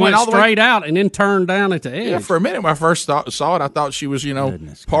eye. They went straight out and then turned down at the edge. Yeah, for a minute when I first saw it, I thought she was,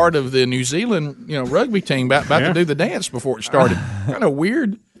 part of the New Zealand, rugby team about to do the dance before it started. Kind of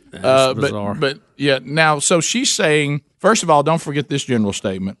weird. Bizarre. But yeah, now, so she's saying, first of all, don't forget this general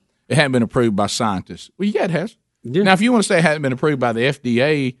statement. It hadn't been approved by scientists. Well, yeah, it has. Yeah. Now, if you want to say it hadn't been approved by the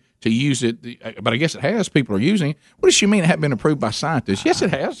FDA to use it, but I guess it has. People are using it. What does she mean it hadn't been approved by scientists? Yes,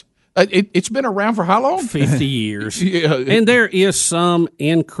 it has. It's been around for how long? 50 years. Yeah. And there is some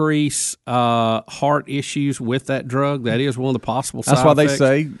increased heart issues with that drug. That is one of the possible side effects. That's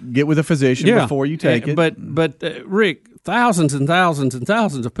why they say get with a physician before you take it. But Rick, thousands and thousands and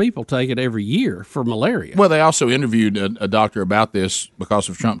thousands of people take it every year for malaria. Well, they also interviewed a doctor about this because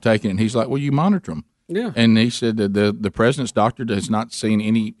of Trump taking it, and he's like, well, you monitor them. Yeah. And he said that the president's doctor has not seen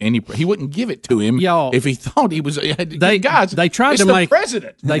any he wouldn't give it to him if he thought he was they tried to make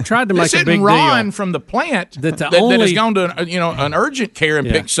president. They tried to make a big Ron deal from the plant that has gone to an urgent care and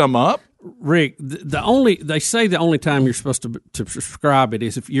picked some up. Rick, they say the only time you're supposed to prescribe it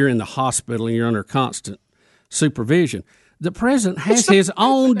is if you're in the hospital and you're under constant supervision. The president has his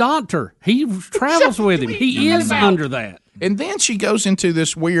own doctor. He travels with him. He is under that. And then she goes into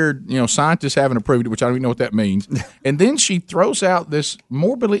this weird, scientists haven't approved it, which I don't even know what that means. And then she throws out this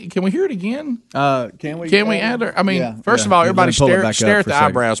morbidly. Can we hear it again? Can we? Can we add her? I mean, first of all, everybody stare at the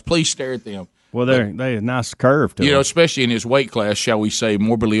eyebrows. Please stare at them. Well, they have a nice curve to them. Especially in his weight class, shall we say,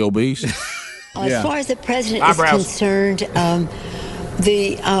 morbidly obese. As far as the president is concerned,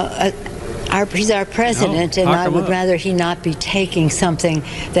 he's our president, and I would rather he not be taking something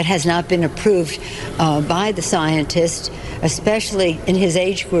that has not been approved by the scientists, especially in his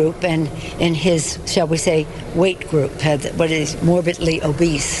age group and in his, shall we say, weight group, what is morbidly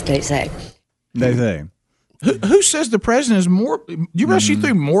obese, they say. They say. Who says the president is more? Do you realize she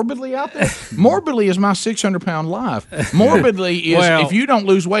threw morbidly out there? Morbidly is my 600-pound life. Morbidly is if you don't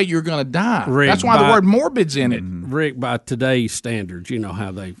lose weight, you're going to die. Rick, that's why the word morbid's in it. Rick, by today's standards, you know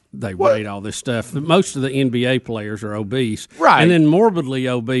how they rate all this stuff. Most of the NBA players are obese, right? And then morbidly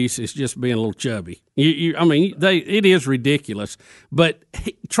obese is just being a little chubby. I mean, it is ridiculous. But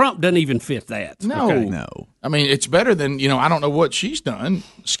Trump doesn't even fit that. No. I mean, it's better than I don't know what she's done.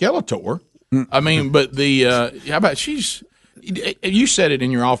 Skeletor. I mean, but how about she's? You said it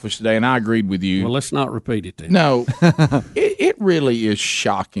in your office today, and I agreed with you. Well, let's not repeat it then. No, it really is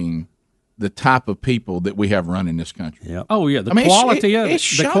shocking the type of people that we have running this country. Yeah. Oh yeah, the quality of it. It's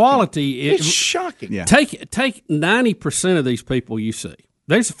shocking. The quality. It's shocking. Yeah. Take 90% of these people you see.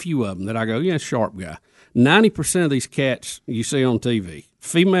 There's a few of them that I go, sharp guy. 90% of these cats you see on TV,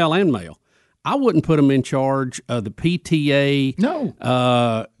 female and male. I wouldn't put them in charge of the PTA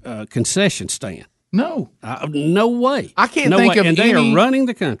concession stand. No. No way. I can't think of and they are running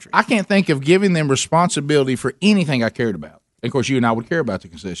the country. I can't think of giving them responsibility for anything I cared about. Of course, you and I would care about the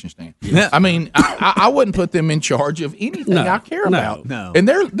concession stand. Yeah. I mean, I wouldn't put them in charge of anything I care about. No. And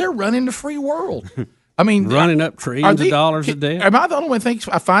they're running the free world. I mean, running up trillions of dollars a day. Am I the only one who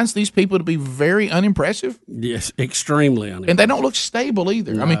finds these people to be very unimpressive? Yes, extremely unimpressive. And they don't look stable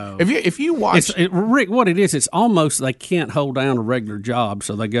either. No. I mean, if you watch Rick, what it is, it's almost they can't hold down a regular job,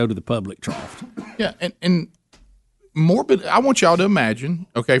 so they go to the public trough. Yeah, and morbid. I want y'all to imagine,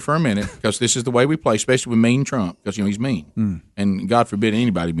 okay, for a minute, because this is the way we play, especially with mean Trump, because he's mean, and God forbid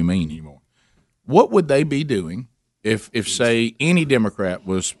anybody be mean anymore. What would they be doing if say any Democrat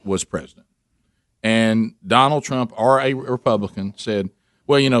was president? And Donald Trump or a Republican said,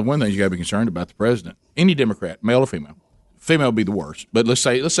 well, one thing you got to be concerned about the president. Any Democrat, male or female. Female would be the worst. But let's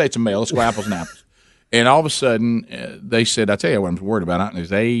say it's a male. Let's go apples and apples. And all of a sudden, they said, I tell you what I'm worried about, not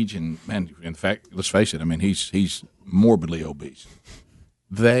his age. And, man, in fact, let's face it, I mean, he's morbidly obese.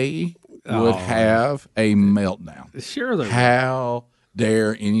 They would have a meltdown. Sure they would. How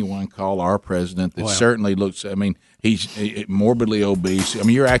dare anyone call our president that certainly looks, I mean, he's morbidly obese. I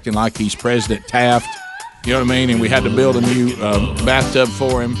mean, you're acting like he's President Taft, you know what I mean? And we had to build a new bathtub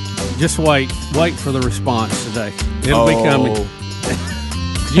for him. Just wait for the response today. It'll be coming.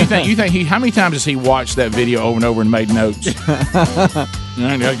 You think how many times has he watched that video over and over and made notes?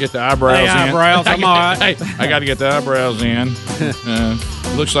 I got to get the eyebrows in. Eyebrows, I'm all right. Hey, I got to get the eyebrows in.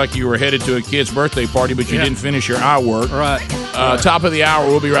 Looks like you were headed to a kid's birthday party, but you didn't finish your eye work. Right. Top of the hour.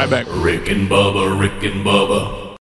 We'll be right back. Rick and Bubba, Rick and Bubba.